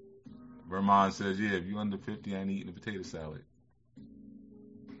 Vermont says, yeah, if you under 50, I ain't eating the potato salad.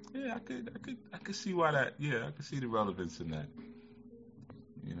 Yeah, I could see why that. Yeah, I could see the relevance in that.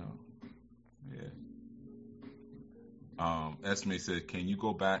 You know, yeah. Esme said, "Can you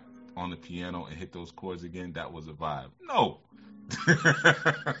go back on the piano and hit those chords again? That was a vibe." No,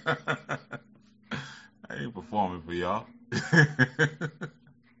 I ain't performing for y'all.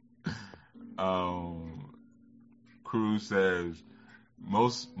 Cruz says,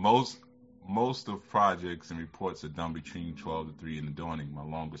 most of projects and reports are done between 12 to 3 in the dawning. My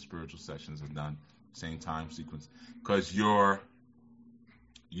longer spiritual sessions are done same time sequence because you're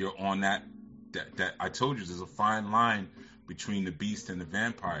on that I told you there's a fine line between the beast and the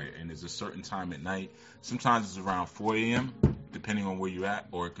vampire, and there's a certain time at night. Sometimes it's around 4 a.m. depending on where you're at,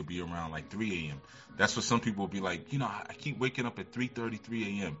 or it could be around like 3 a.m. That's what some people will be like, I keep waking up at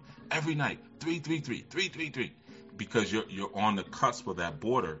 3:33 a.m. every night, 3:33, because you're on the cusp of that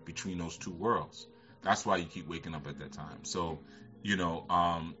border between those two worlds. That's why you keep waking up at that time. So,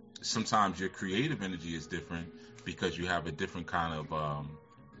 sometimes your creative energy is different because you have a different kind of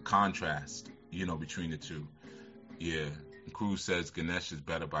contrast, between the two. Yeah. Cruz says Ganesh is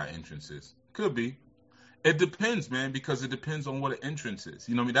better by entrances. Could be. It depends, man, because it depends on what an entrance is.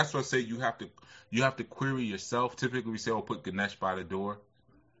 You know what I mean? That's why I say you have to query yourself. Typically we say, put Ganesh by the door.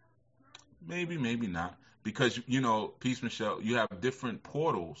 Maybe not. Because, Peace Michelle, you have different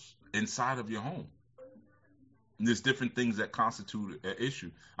portals inside of your home. There's different things that constitute an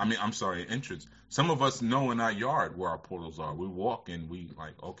issue. An entrance. Some of us know in our yard where our portals are. We walk and we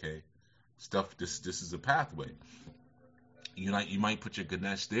like, okay, this is a pathway. You might put your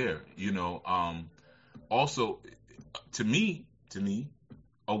Ganesh there. Also, to me,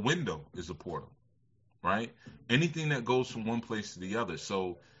 a window is a portal, right? Anything that goes from one place to the other.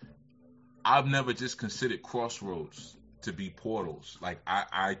 So I've never just considered crossroads to be portals. Like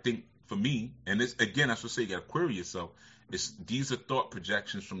I think for me, and this again, that's what I say, you got to query yourself. These are thought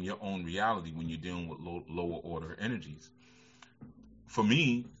projections from your own reality when you're dealing with lower order energies. For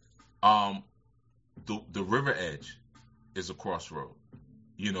me, the river edge is a crossroad,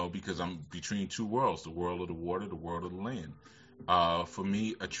 because I'm between two worlds, the world of the water, the world of the land. For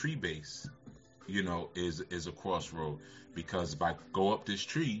me, a tree base, is a crossroad, because if I go up this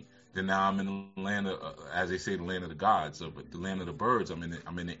tree, then now I'm in the land of, as they say, the land of the gods, the land of the birds. I'm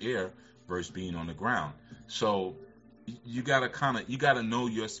in the air versus being on the ground. So you gotta know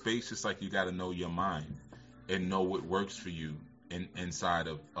your space, just like you gotta know your mind and know what works for you inside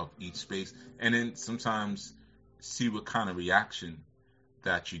of each space, and then sometimes see what kind of reaction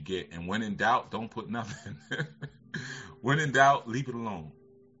that you get. And when in doubt, don't put nothing. When in doubt, leave it alone.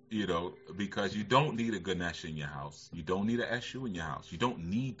 Because you don't need a Ganesh in your house. You don't need an Eshu in your house. You don't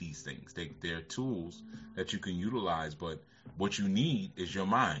need these things. They're tools that you can utilize, but what you need is your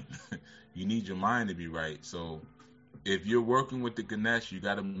mind. You need your mind to be right. So if you're working with the Ganesh, you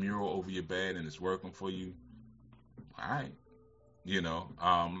got a mural over your bed and it's working for you, all right.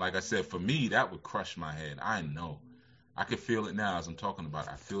 Like I said, for me, that would crush my head. I know. I can feel it now as I'm talking about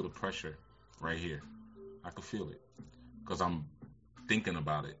it. I feel the pressure right here. I can feel it because I'm thinking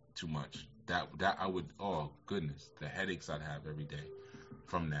about it too much. That I would, oh goodness, the headaches I'd have every day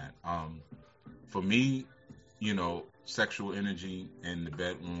from that. For me, sexual energy in the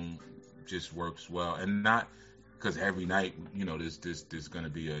bedroom just works well, and not because every night, there's going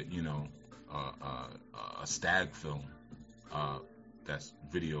to be a stag film that's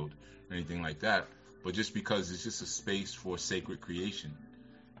videoed or anything like that, but just because it's just a space for sacred creation,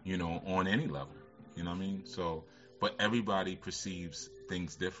 on any level, you know what I mean? So, but everybody perceives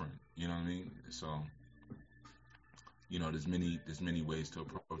things different, you know what I mean? So, there's many ways to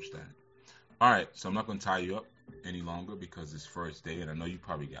approach that. All right, so I'm not going to tie you up any longer because it's first day, and I know you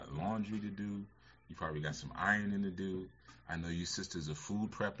probably got laundry to do. You probably got some ironing to do. I know you sisters are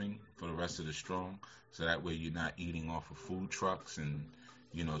food prepping for the rest of the strong, so that way you're not eating off of food trucks and,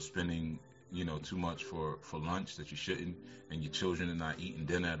 spending, too much for lunch that you shouldn't, and your children are not eating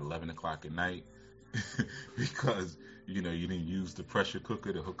dinner at 11 o'clock at night because, you didn't use the pressure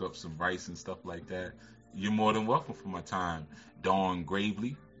cooker to hook up some rice and stuff like that. You're more than welcome for my time, Dawn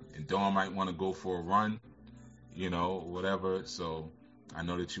Gravely, and Dawn might want to go for a run, whatever. So I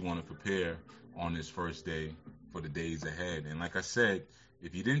know that you want to prepare on this first day for the days ahead. And like I said,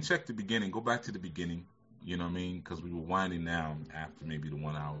 if you didn't check the beginning, go back to the beginning. You know what I mean? Because we were winding down after maybe the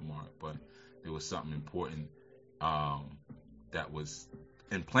 1 hour mark, but there was something important that was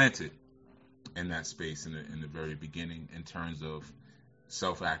implanted in that space in the very beginning in terms of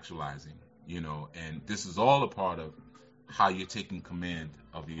self-actualizing, and this is all a part of how you're taking command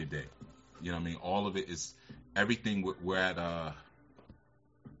of your day. You know what I mean? All of it is everything. We're at I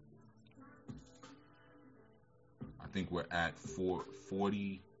think we're at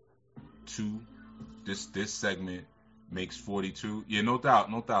 42. This segment makes 42. Yeah, no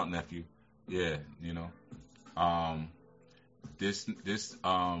doubt, nephew. Yeah, this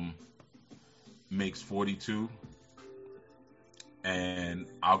makes 42, and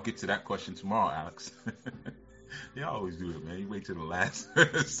I'll get to that question tomorrow, Alex. You always do it, man. You wait till the last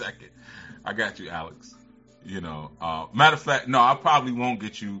second. I got you, Alex. Matter of fact, no, I probably won't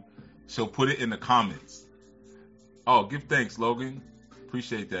get you. So put it in the comments. Oh, give thanks, Logan.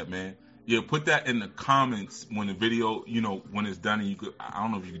 Appreciate that, man. Yeah, put that in the comments when the video, when it's done. And you could, I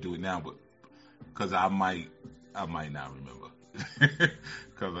don't know if you can do it now, but because I might not remember.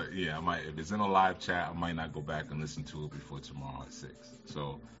 Because I might, if it's in a live chat, I might not go back and listen to it before tomorrow at 6.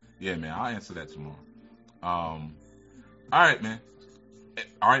 So yeah, man, I'll answer that tomorrow. All right, man.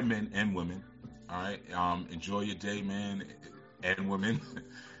 All right, men and women. All right. Enjoy your day, man and women.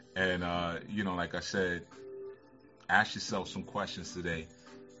 And like I said, ask yourself some questions today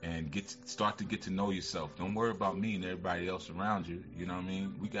and start to get to know yourself. Don't worry about me and everybody else around you. You know what I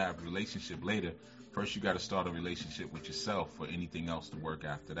mean? We got a relationship later. First, you got to start a relationship with yourself for anything else to work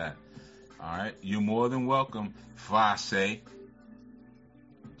after that. All right? You're more than welcome, Fase.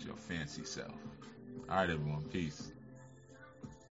 Your fancy self. All right, everyone. Peace.